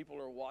 People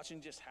are watching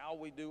just how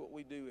we do what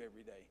we do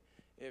every day.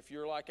 If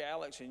you're like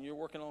Alex and you're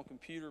working on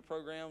computer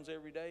programs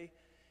every day,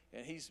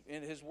 and he's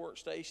in his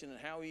workstation and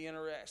how he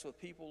interacts with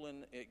people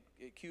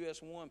at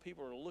QS1,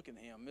 people are looking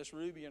at him. Miss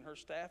Ruby and her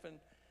staff and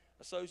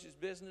associates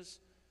business,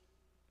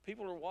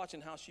 people are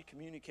watching how she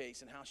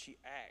communicates and how she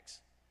acts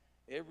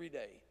every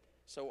day.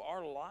 So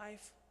our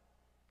life,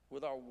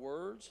 with our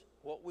words,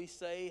 what we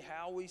say,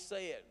 how we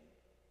say it.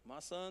 My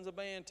son's a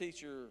band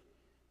teacher.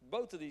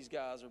 Both of these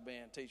guys are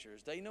band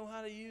teachers. They know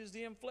how to use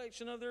the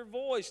inflection of their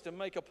voice to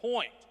make a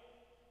point.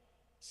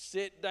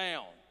 Sit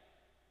down.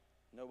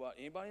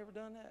 Anybody ever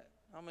done that?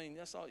 I mean,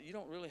 that's all. You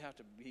don't really have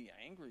to be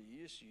angry.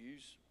 You just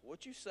use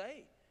what you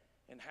say.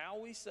 And how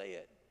we say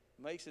it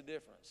makes a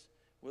difference.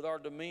 With our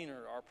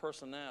demeanor, our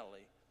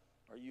personality.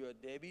 Are you a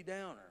Debbie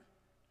Downer?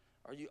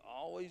 Are you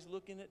always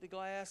looking at the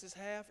glass as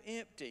half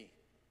empty?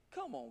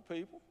 Come on,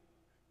 people.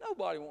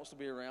 Nobody wants to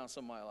be around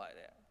somebody like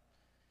that.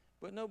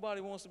 But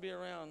nobody wants to be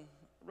around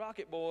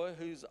Rocket Boy,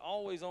 who's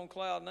always on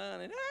cloud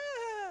nine. And,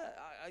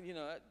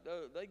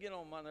 they get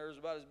on my nerves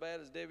about as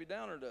bad as Debbie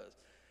Downer does.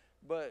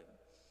 But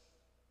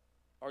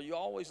are you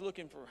always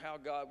looking for how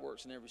God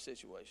works in every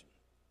situation?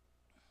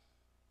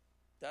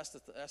 That's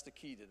the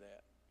key to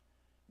that.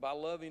 By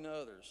loving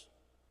others.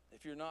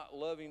 If you're not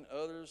loving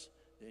others,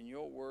 then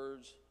your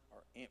words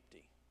are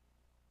empty.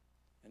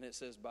 And it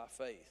says by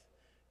faith.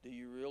 Do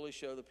you really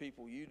show the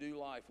people you do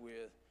life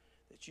with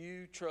that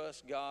you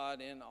trust God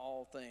in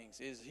all things?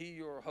 Is He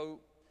your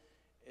hope?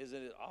 Is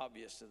it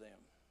obvious to them?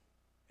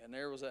 And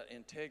there was that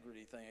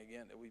integrity thing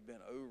again that we've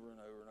been over and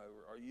over and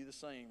over. Are you the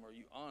same? Are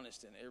you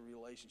honest in every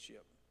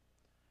relationship?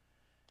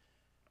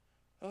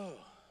 Oh,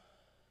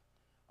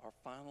 our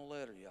final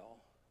letter, y'all.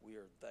 We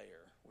are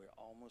there. We're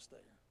almost there.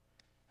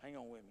 Hang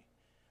on with me.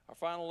 Our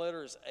final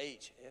letter is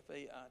H,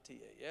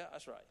 F-A-I-T-A. Yeah,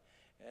 that's right.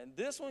 And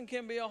this one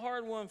can be a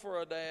hard one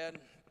for a dad.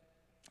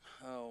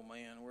 Oh,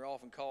 man, we're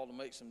often called to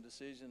make some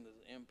decisions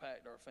that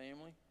impact our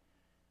family.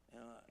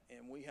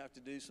 And we have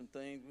to do some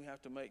things. We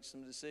have to make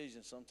some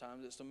decisions.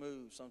 Sometimes it's to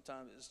move.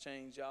 Sometimes it's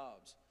change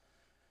jobs.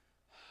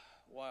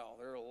 Wow,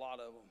 there are a lot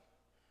of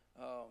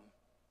them.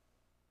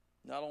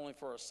 Not only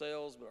for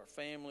ourselves, but our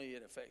family.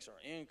 It affects our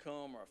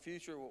income, our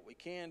future, what we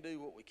can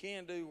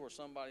do, where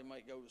somebody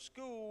might go to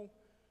school.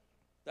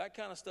 That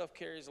kind of stuff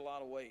carries a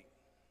lot of weight.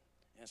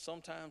 And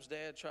sometimes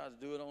dad tries to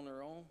do it on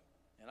their own.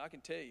 And I can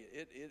tell you,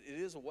 it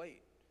is a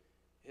weight.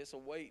 It's a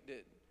weight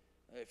that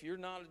if you're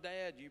not a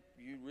dad,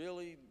 you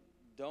really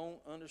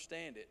don't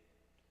understand it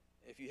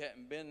if you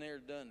hadn't been there,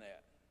 done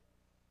that.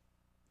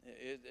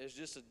 It's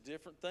just a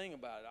different thing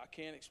about it.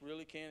 I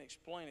really can't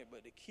explain it.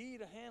 But the key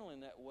to handling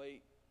that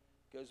weight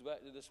goes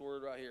back to this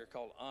word right here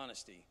called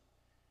honesty.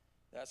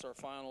 That's our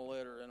final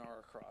letter in our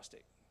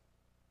acrostic.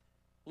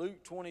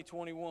 Luke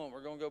 20:21,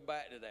 we're going to go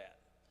back to that.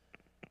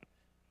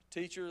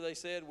 Teacher, they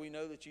said, we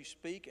know that you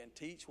speak and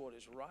teach what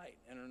is right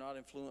and are not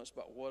influenced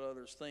by what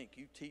others think.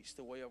 You teach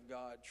the way of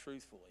God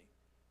truthfully.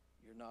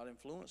 You're not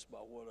influenced by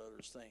what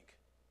others think.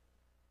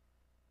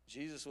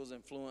 Jesus was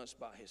influenced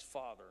by his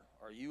Father.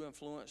 Are you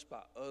influenced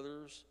by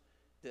others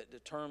that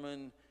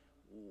determine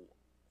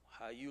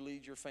how you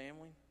lead your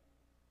family?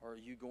 Or are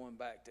you going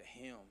back to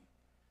him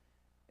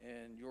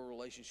and your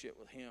relationship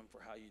with Him for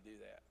how you do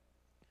that.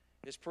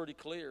 It's pretty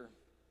clear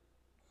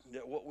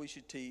that what we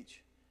should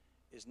teach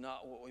is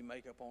not what we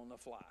make up on the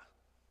fly.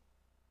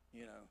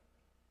 You know,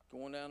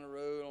 going down the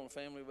road on a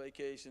family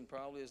vacation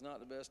probably is not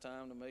the best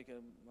time to make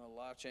a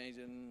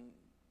life-changing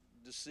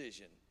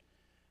decision.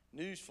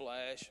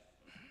 Newsflash,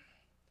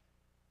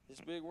 this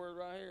big word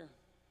right here,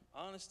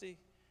 honesty.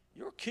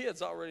 Your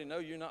kids already know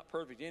you're not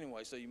perfect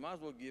anyway, so you might as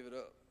well give it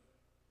up.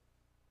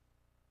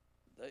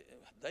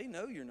 They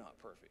know you're not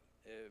perfect.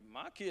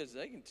 My kids,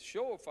 they can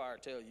show a fire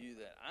tell you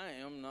that I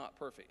am not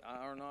perfect.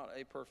 I am not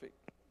a perfect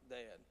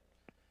dad.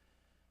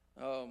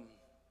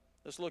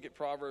 Let's look at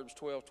Proverbs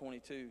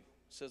 12:22. It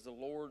says, the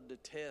Lord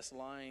detests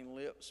lying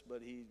lips,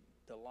 but He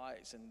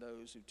delights in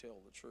those who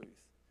tell the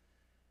truth.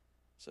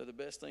 So the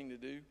best thing to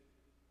do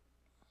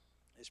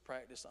is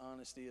practice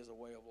honesty as a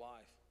way of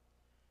life.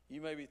 You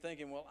may be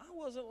thinking, well, I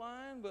wasn't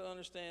lying, but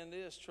understand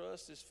this,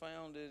 trust is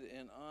founded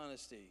in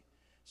honesty.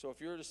 So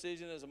if your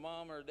decision as a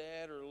mom or a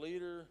dad or a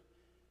leader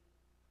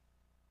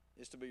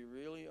is to be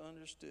really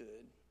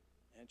understood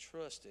and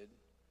trusted,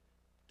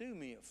 do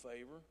me a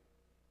favor.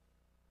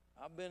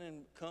 I've been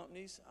in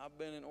companies, I've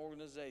been in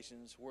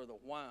organizations where the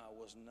why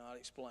was not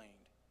explained.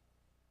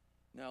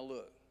 Now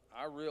look,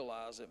 I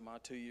realize that my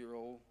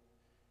 2-year-old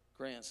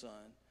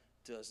grandson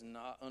does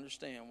not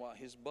understand why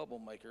his bubble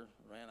maker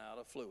ran out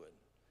of fluid.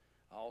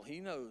 All he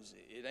knows,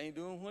 it ain't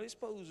doing what it's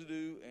supposed to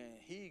do, and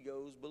he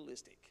goes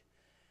ballistic.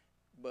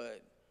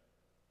 But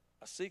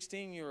a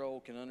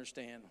 16-year-old can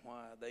understand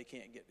why they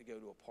can't get to go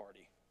to a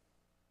party.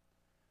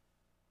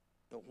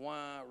 The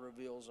why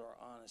reveals our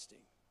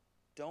honesty.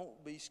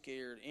 Don't be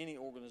scared, any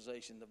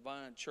organization, the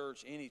Vine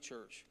Church, any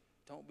church,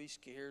 don't be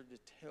scared to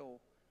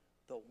tell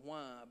the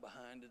why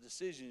behind the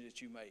decisions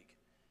that you make.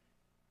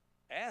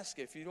 Ask.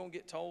 If you don't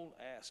get told,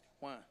 ask.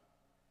 Why?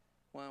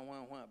 Why?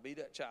 Be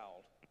that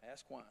child.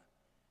 Ask why.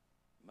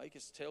 Make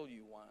us tell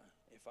you why.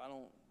 If I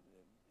don't,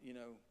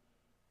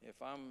 if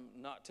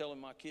I'm not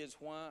telling my kids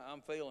why,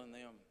 I'm failing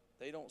them.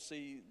 They don't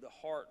see the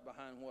heart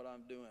behind what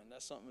I'm doing.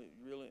 That's something that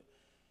you really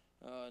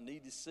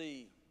need to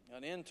see.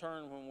 An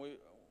intern,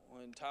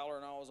 when Tyler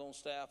and I was on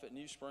staff at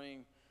New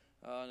Spring,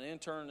 an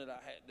intern that I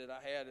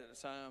had at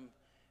the time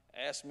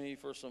asked me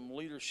for some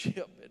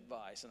leadership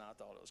advice, and I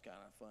thought it was kind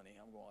of funny.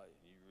 I'm going,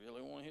 you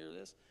really want to hear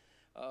this?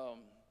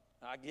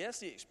 I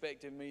guess he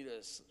expected me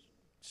to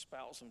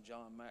spout some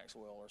John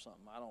Maxwell or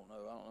something. I don't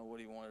know what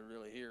he wanted to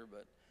really hear,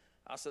 but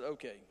I said,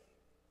 okay,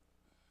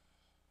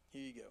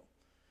 here you go.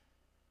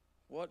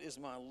 What is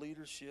my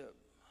leadership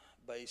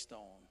based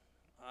on?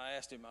 I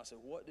asked him, I said,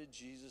 what did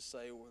Jesus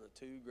say were the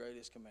 2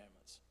 greatest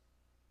commandments?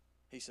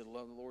 He said,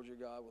 love the Lord your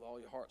God with all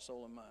your heart,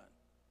 soul, and mind,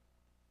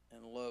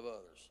 and love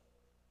others.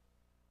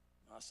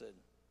 I said,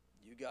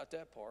 you got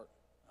that part.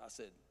 I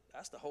said,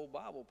 that's the whole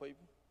Bible,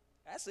 people.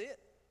 That's it.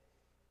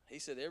 He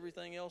said,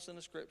 everything else in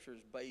the Scripture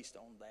is based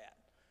on that.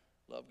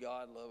 Love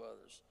God, love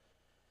others.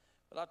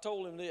 But I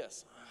told him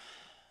this.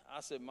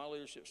 I said, my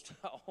leadership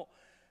style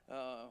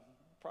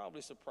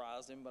probably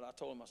surprised him, but I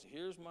told him, I said,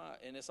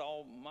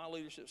 my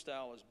leadership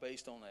style is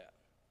based on that.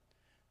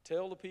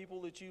 Tell the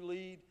people that you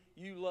lead,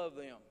 you love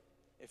them.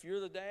 If you're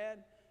the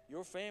dad,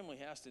 your family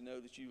has to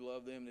know that you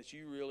love them, that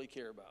you really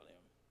care about them.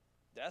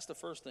 That's the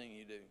first thing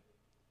you do.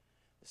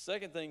 The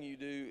second thing you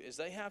do is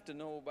they have to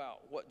know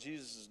about what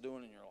Jesus is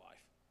doing in your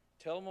life.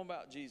 Tell them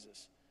about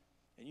Jesus.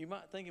 And you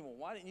might think, well,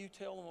 why didn't you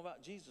tell them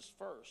about Jesus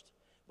first?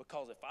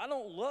 Because if I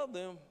don't love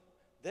them,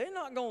 they're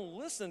not going to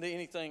listen to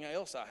anything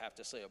else I have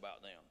to say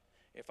about them.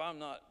 If I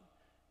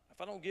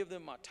don't give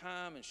them my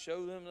time and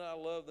show them that I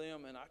love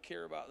them and I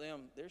care about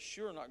them, they're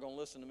sure not going to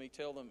listen to me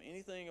tell them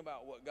anything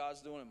about what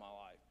God's doing in my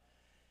life.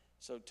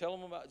 So tell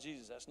them about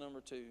Jesus. That's number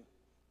 2.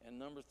 And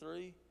number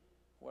 3,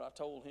 what I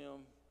told him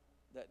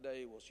that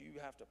day was, you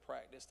have to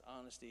practice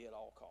honesty at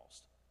all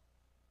costs.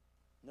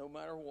 No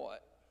matter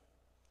what.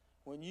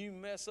 When you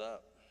mess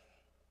up,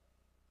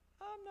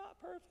 I'm not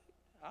perfect.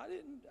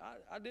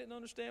 I didn't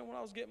understand what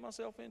I was getting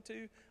myself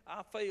into.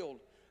 I failed.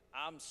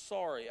 I'm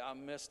sorry I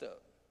messed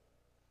up.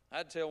 I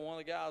had to tell one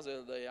of the guys the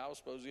other day I was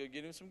supposed to go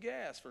get him some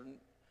gas for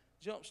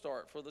jump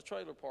start for the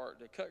trailer park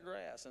to cut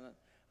grass, and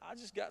I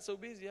just got so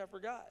busy I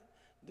forgot.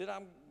 Did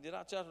I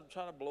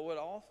try to blow it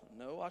off?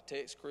 No, I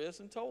texted Chris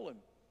and told him,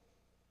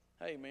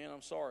 hey man,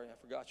 I'm sorry I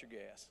forgot your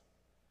gas.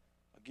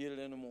 I'll get it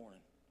in the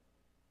morning.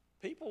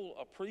 People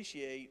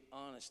appreciate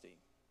honesty.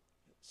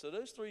 So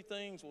those 3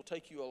 things will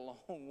take you a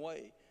long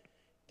way.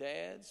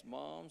 Dads,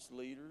 moms,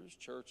 leaders,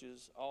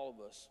 churches, all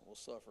of us will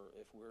suffer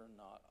if we're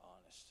not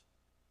honest.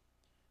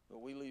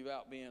 But we leave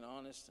out being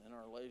honest in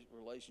our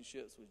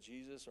relationships with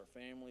Jesus, our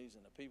families,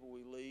 and the people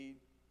we lead,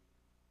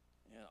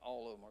 and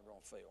all of them are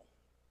going to fail.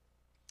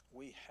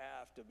 We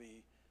have to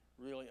be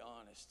really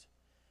honest.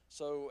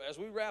 So as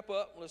we wrap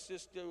up, let's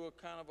just do a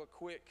kind of a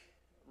quick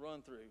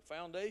run through.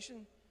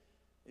 Foundation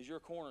is your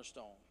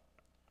cornerstone.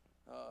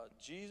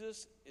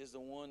 Jesus is the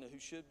one who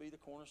should be the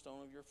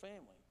cornerstone of your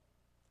family.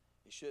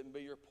 It shouldn't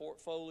be your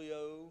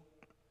portfolio.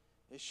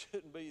 It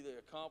shouldn't be the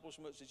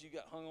accomplishments that you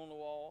got hung on the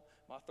wall.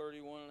 My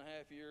 31 and a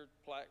half year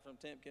plaque from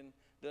Timken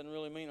doesn't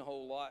really mean a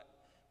whole lot.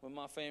 when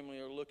my family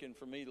are looking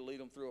for me to lead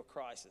them through a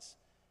crisis.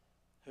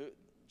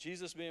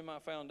 Jesus being my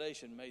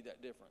foundation made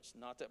that difference,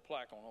 not that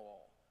plaque on the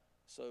wall.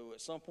 So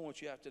at some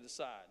point you have to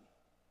decide,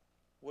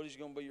 what is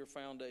going to be your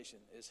foundation?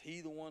 Is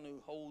he the one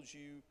who holds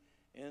you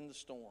in the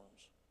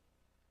storms?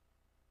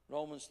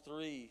 Romans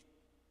 3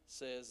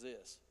 says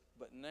this,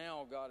 but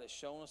now God has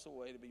shown us a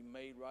way to be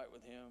made right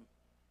with him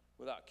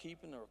without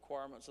keeping the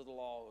requirements of the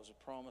law as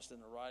promised in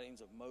the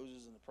writings of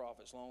Moses and the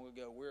prophets long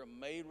ago. We're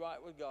made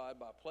right with God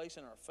by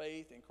placing our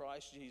faith in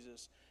Christ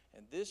Jesus.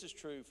 And this is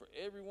true for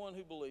everyone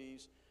who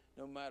believes,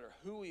 no matter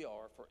who we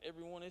are, for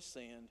everyone has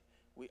sinned.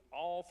 We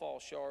all fall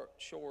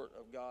short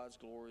of God's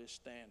glorious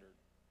standard.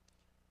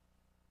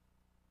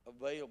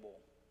 Available.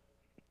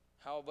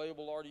 How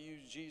available are you,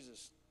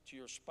 Jesus, to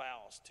your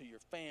spouse, to your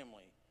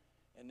family,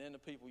 and then the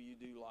people you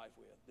do life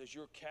with? Does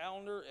your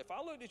calendar, if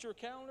I looked at your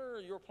calendar or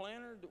your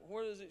planner,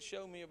 where does it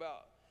show me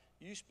about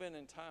you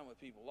spending time with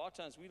people? A lot of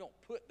times we don't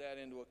put that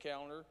into a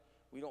calendar.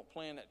 We don't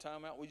plan that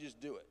time out. We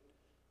just do it.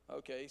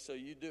 Okay, so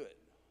you do it.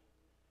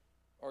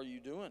 Are you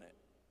doing it?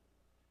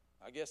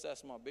 I guess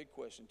that's my big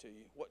question to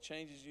you. What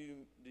changes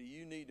do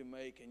you need to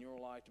make in your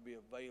life to be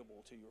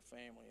available to your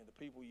family and the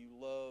people you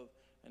love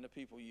and the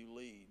people you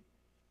lead?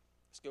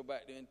 Let's go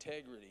back to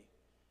integrity.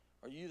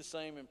 Are you the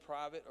same in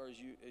private or as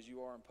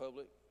you are in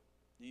public?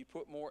 Do you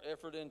put more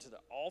effort into the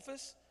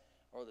office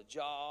or the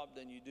job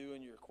than you do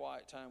in your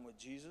quiet time with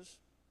Jesus?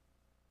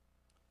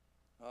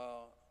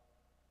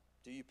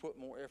 Do you put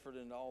more effort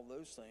into all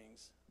those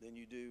things than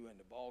you do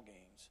into ball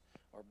games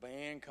or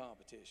band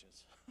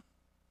competitions,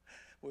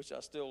 which I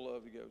still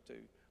love to go to,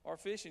 or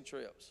fishing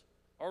trips,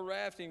 or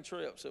rafting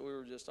trips that we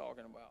were just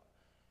talking about?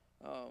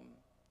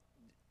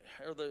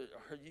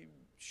 Are you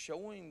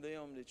showing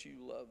them that you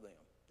love them?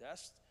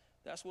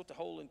 That's what the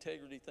whole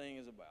integrity thing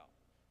is about.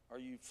 Are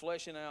you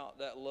fleshing out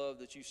that love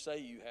that you say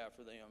you have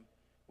for them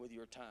with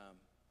your time?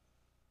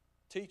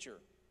 Teacher,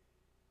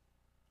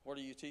 what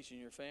are you teaching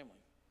your family?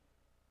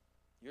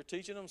 You're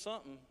teaching them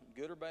something,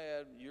 good or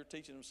bad, you're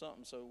teaching them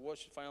something. So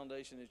what's the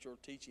foundation that your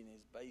teaching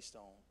is based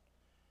on?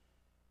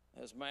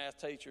 As math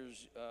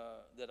teachers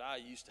that I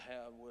used to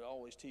have would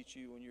always teach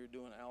you when you're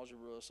doing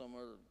algebra or some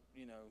other,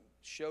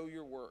 show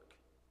your work.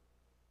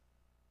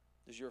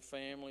 Does your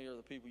family or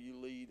the people you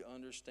lead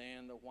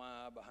understand the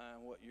why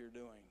behind what you're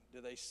doing?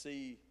 Do they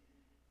see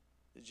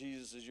that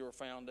Jesus is your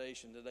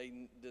foundation?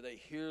 Do they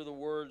hear the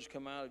words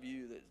come out of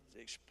you that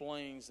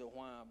explains the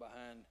why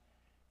behind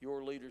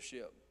your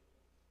leadership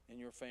in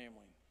your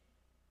family?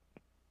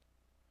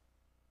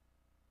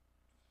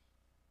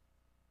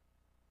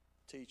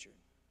 Teacher,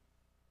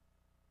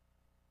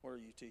 what are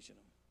you teaching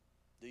them?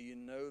 Do you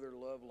know their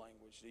love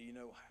language? Do you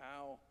know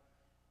how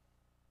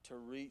to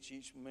reach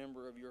each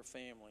member of your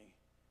family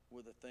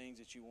with the things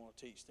that you want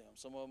to teach them?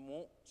 Some of them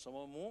won't. Some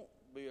of them won't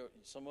be.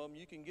 Some of them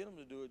you can get them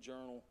to do a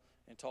journal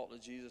and talk to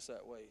Jesus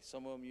that way.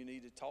 Some of them you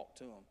need to talk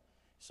to them.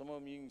 Some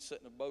of them you can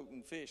sit in a boat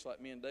and fish like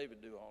me and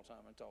David do all the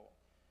time and talk.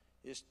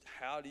 It's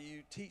how do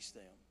you teach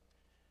them?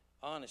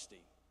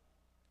 Honesty.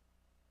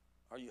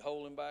 Are you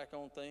holding back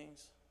on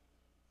things?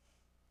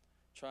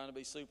 Trying to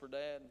be super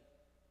dad?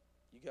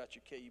 You got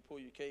your you pull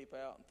your cape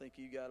out and think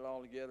you got it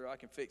all together. I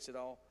can fix it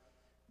all.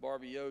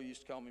 Barbie O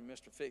used to call me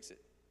Mr.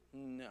 Fix-It.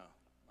 No,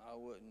 I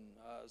wouldn't.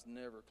 I was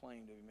never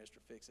claimed to be Mr.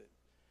 Fix-It.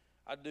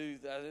 I do.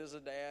 That is a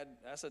dad.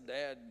 That's a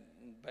dad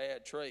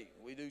bad trait.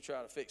 We do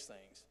try to fix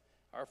things.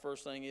 Our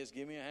first thing is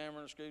give me a hammer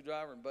and a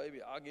screwdriver, and baby,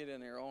 I'll get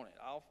in there on it.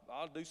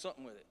 I'll do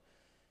something with it.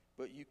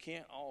 But you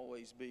can't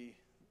always be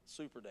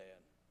super dad.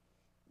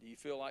 Do you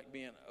feel like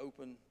being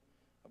open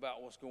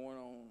about what's going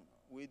on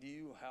with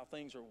you, how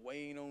things are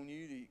weighing on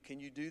you? Can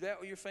you do that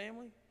with your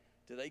family?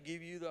 Do they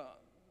give you the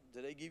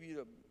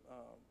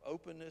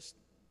openness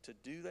to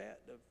do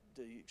that,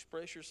 to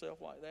express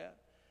yourself like that?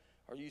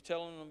 Are you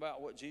telling them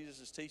about what Jesus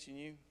is teaching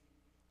you?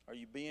 Are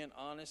you being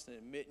honest and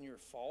admitting your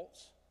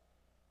faults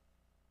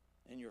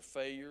and your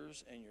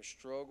failures and your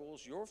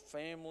struggles? Your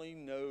family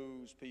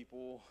knows,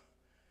 people.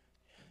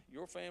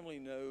 Your family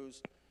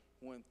knows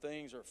when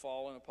things are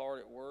falling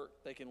apart at work.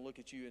 They can look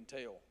at you and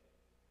tell.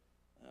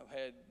 I've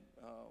had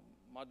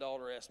my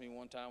daughter asked me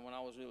one time when I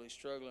was really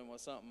struggling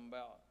with something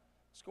about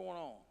what's going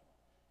on,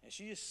 and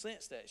she just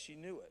sensed that. She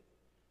knew it.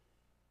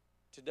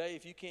 Today,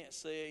 if you can't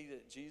say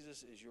that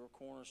Jesus is your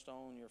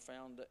cornerstone,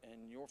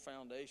 your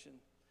foundation,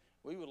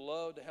 we would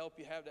love to help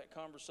you have that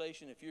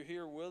conversation. If you're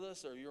here with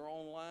us or you're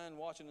online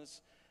watching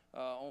us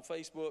on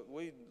Facebook,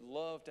 we'd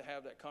love to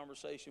have that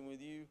conversation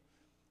with you.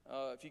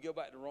 If you go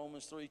back to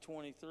Romans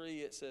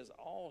 3:23, it says,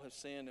 all have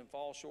sinned and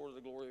fall short of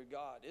the glory of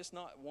God. It's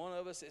not one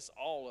of us, it's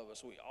all of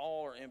us. We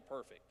all are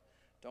imperfect.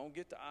 Don't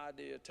get the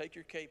idea. Take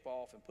your cape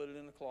off and put it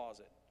in the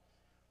closet.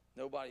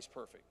 Nobody's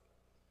perfect.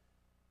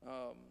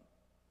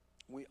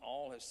 We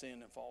all have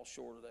sinned and fall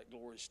short of that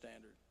glorious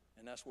standard.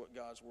 And that's what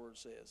God's word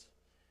says.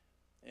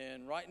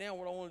 And right now,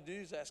 what I want to do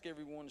is ask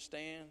everyone to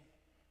stand.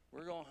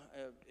 We're going.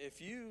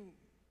 If you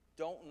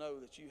don't know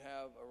that you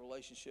have a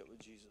relationship with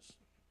Jesus,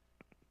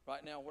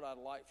 right now, what I'd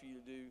like for you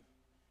to do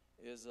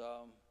is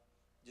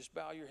just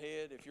bow your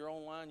head. If you're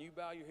online, you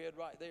bow your head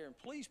right there. And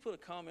please put a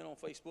comment on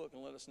Facebook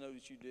and let us know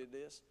that you did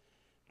this.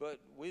 But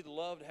we'd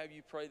love to have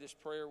you pray this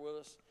prayer with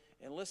us.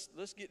 And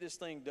let's get this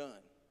thing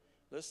done.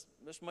 Let's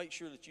make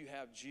sure that you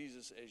have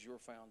Jesus as your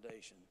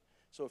foundation.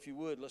 So if you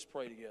would, let's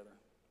pray together.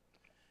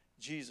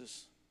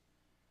 Jesus,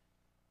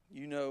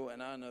 you know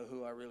and I know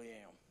who I really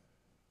am.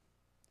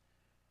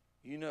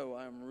 You know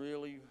I'm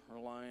really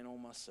relying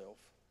on myself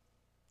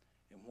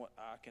and what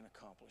I can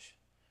accomplish.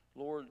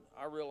 Lord,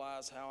 I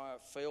realize how I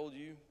have failed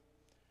you,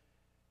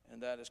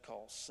 and that is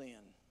called sin.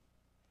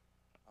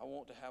 I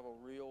want to have a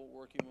real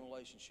working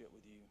relationship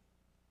with you,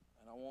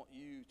 and I want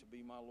you to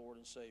be my Lord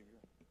and Savior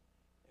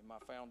and my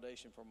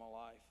foundation for my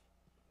life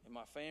and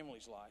my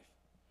family's life.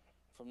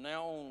 From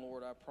now on,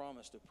 Lord, I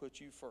promise to put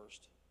you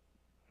first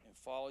and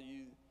follow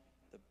you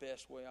the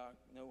best way I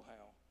know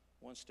how,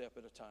 one step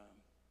at a time.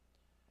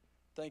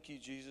 Thank you,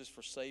 Jesus,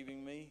 for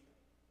saving me.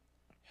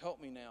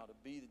 Help me now to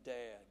be the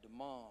dad, the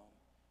mom,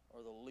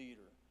 or the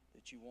leader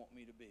that you want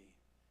me to be.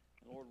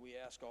 And Lord, we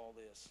ask all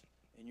this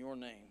in your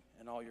name.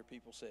 And all your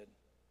people said,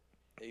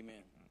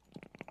 amen.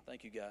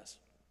 Thank you, guys.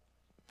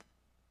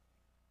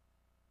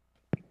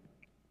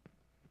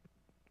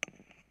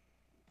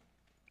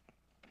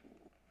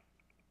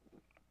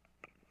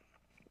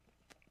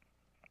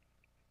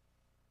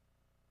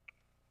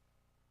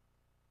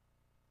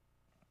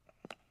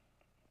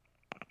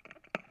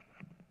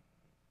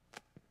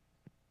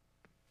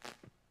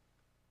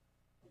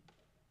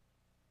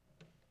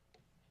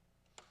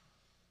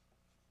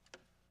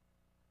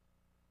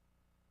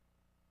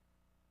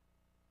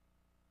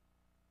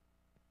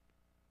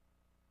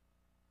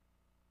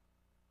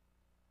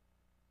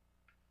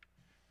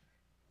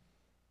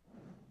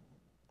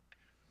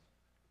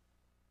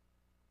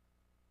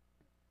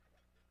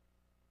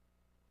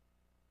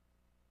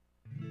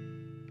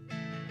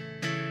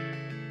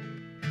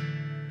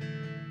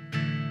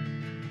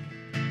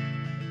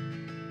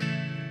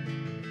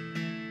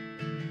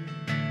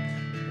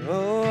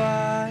 Oh,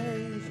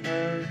 I've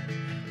heard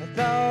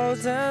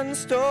 1,000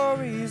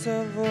 stories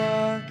of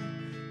what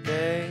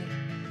they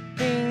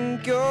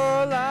think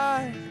you're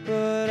like,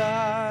 but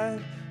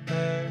I've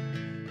heard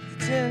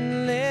the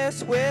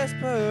endless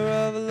whisper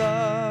of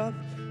love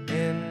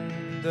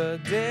in the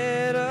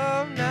dead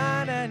of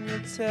night, and you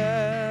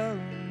tell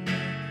me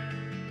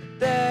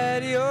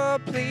that you're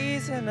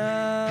pleased and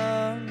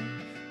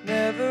I'm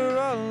never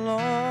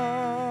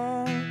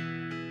alone.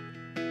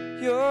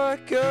 You're a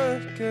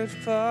good, good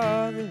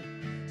Father.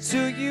 It's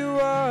who you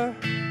are.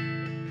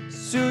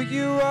 It's who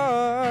you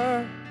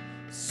are.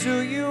 It's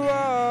who you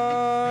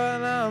are.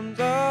 And I'm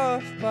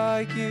loved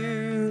by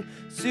you.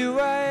 It's who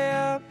I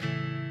am.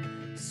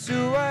 It's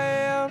who I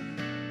am.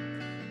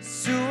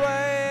 It's who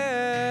I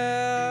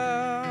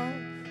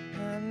am.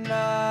 And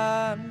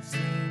I've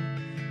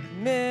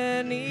seen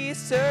many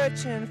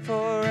searching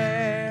for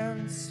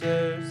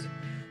answers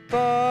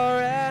far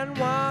and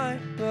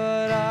wide,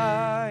 but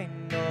I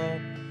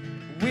know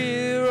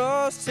we're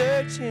all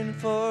searching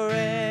for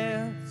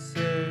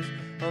answers.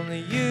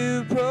 Only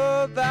you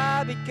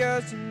provide,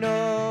 because you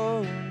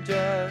know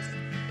just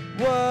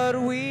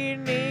what we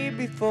need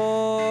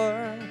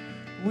before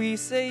we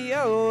say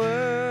a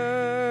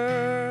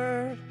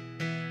word.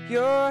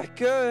 You're a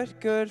good,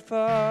 good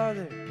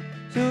Father.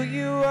 It's who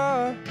you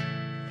are.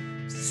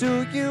 It's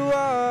who you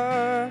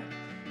are.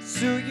 It's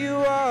who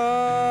you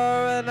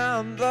are. And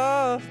I'm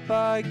loved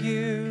by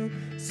you.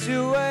 It's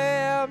who I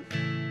am.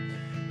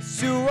 It's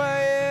who I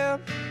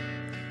am.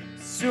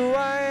 It's who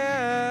I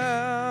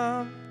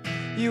am.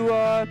 You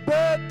are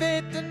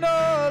perfect in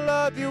all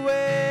of your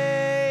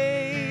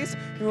ways.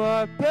 You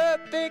are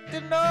perfect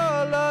in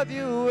all of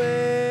your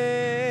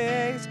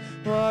ways.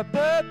 You are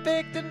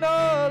perfect in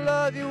all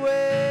of your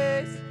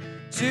ways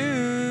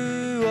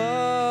to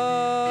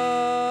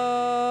us.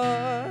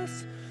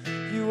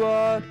 You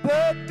are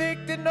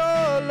perfect in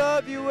all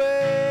of your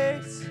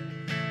ways.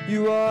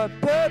 You are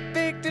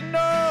perfect in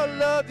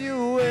all of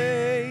your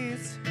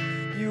ways.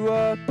 You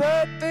are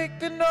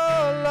perfect in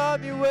all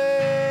of your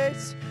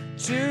ways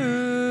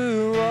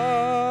to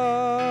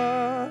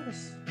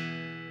us.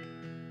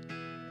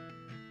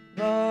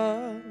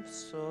 Love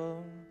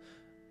so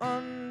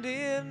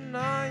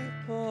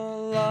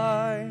undeniable,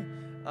 I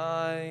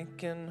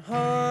can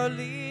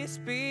hardly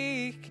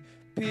speak.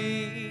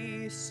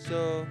 Peace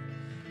so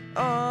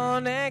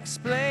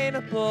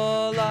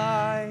unexplainable,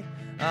 I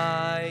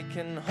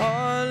can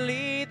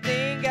hardly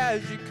think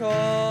as you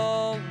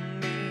call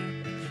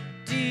me.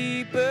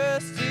 Deeper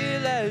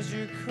still as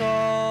you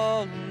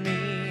call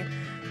me.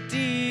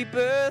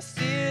 Deeper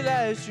still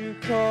as you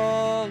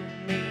call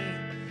me.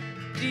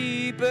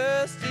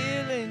 Deeper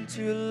still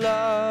into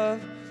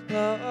love,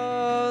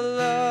 love,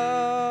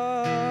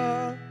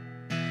 love.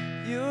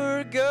 You're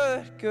a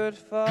good, good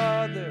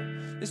Father.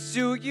 It's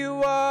who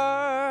you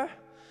are.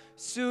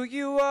 It's who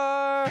you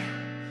are.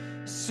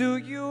 It's who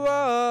you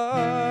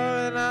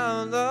are. And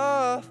I'm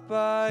loved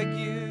by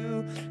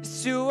you.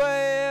 It's who I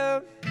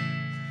am.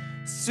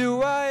 It's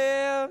who I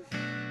am.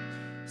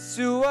 It's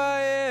who I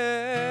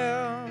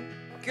am.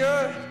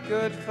 Good,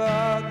 good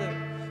Father.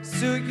 It's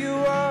who you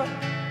are.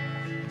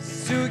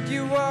 It's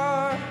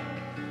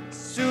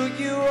who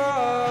you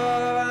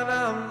are, and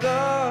I'm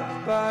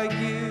loved by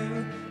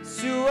you.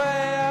 It's who I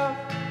am,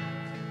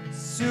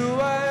 it's who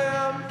I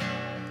am,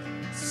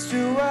 it's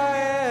who I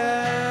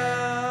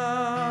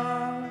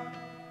am.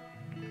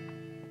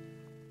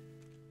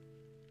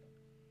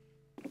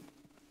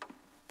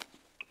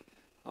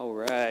 All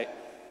right.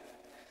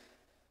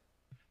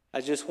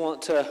 I just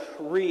want to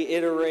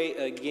reiterate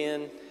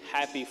again,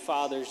 happy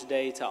Father's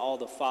Day to all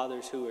the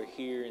fathers who are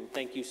here, and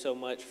thank you so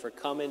much for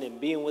coming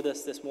and being with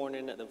us this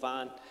morning at the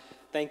Vine.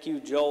 Thank you,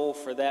 Joel,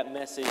 for that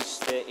message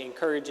that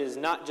encourages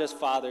not just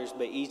fathers,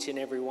 but each and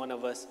every one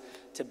of us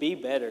to be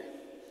better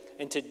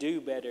and to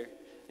do better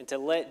and to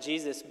let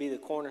Jesus be the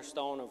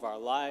cornerstone of our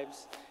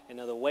lives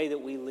and of the way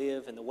that we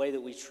live and the way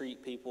that we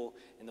treat people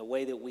and the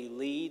way that we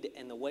lead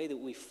and the way that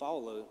we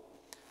follow.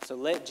 So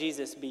let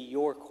Jesus be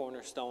your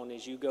cornerstone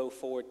as you go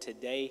forward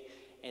today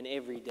and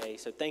every day.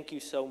 So thank you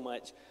so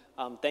much.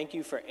 Thank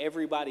you for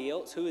everybody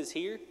else who is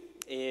here.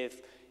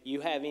 If you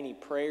have any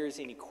prayers,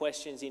 any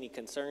questions, any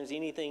concerns,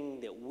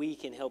 anything that we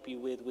can help you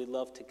with, we'd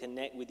love to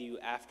connect with you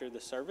after the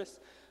service.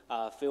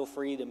 Feel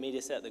free to meet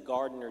us at the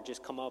garden or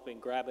just come up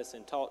and grab us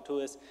and talk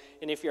to us.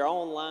 And if you're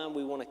online,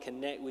 we want to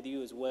connect with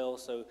you as well.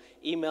 So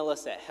email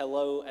us at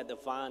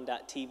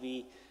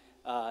hello@thevine.tv.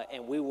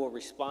 And we will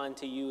respond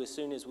to you as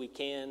soon as we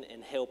can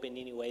and help in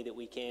any way that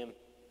we can.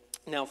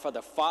 Now, for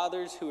the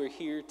fathers who are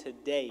here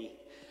today,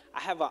 I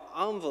have an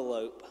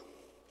envelope.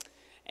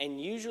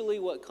 And usually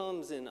what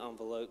comes in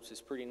envelopes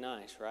is pretty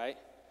nice, right?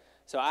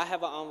 So I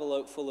have an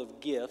envelope full of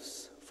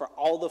gifts for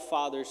all the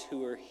fathers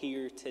who are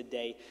here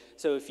today.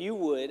 So if you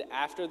would,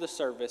 after the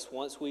service,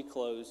 once we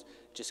close,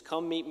 just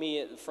come meet me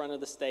at the front of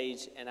the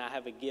stage, and I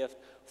have a gift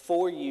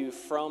for you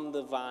from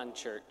the Vine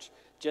Church,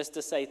 just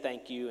to say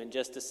thank you and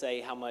just to say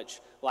how much,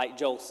 like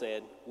Joel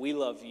said, we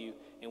love you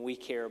and we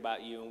care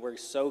about you, and we're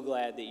so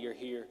glad that you're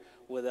here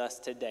with us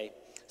today.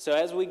 So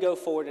as we go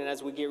forward and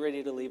as we get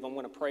ready to leave, I'm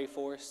going to pray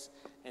for us,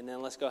 and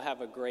then let's go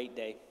have a great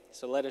day.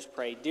 So let us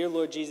pray. Dear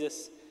Lord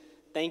Jesus,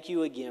 thank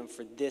you again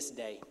for this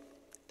day.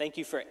 Thank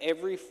you for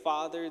every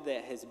father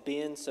that has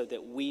been so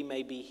that we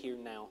may be here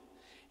now.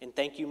 And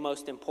thank you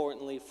most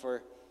importantly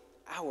for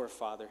our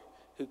Father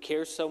who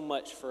cares so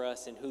much for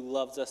us and who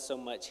loves us so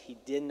much. He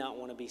did not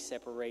want to be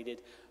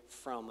separated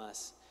from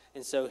us.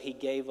 And so he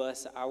gave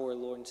us our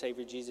Lord and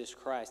Savior Jesus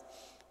Christ.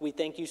 We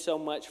thank you so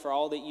much for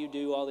all that you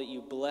do, all that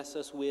you bless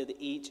us with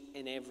each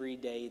and every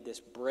day,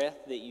 this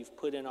breath that you've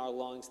put in our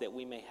lungs that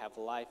we may have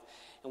life.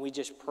 And we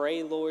just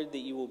pray, Lord, that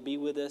you will be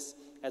with us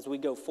as we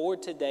go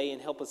forward today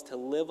and help us to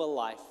live a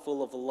life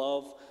full of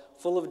love,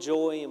 full of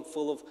joy, and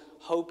full of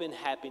hope and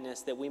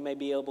happiness, that we may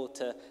be able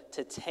to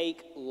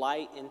take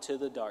light into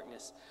the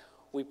darkness.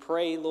 We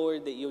pray,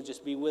 Lord, that you'll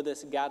just be with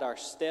us, guide our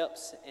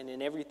steps, and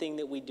in everything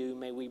that we do,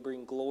 may we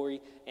bring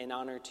glory and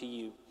honor to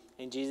you.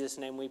 In Jesus'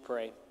 name we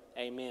pray.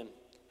 Amen.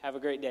 Have a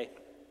great day.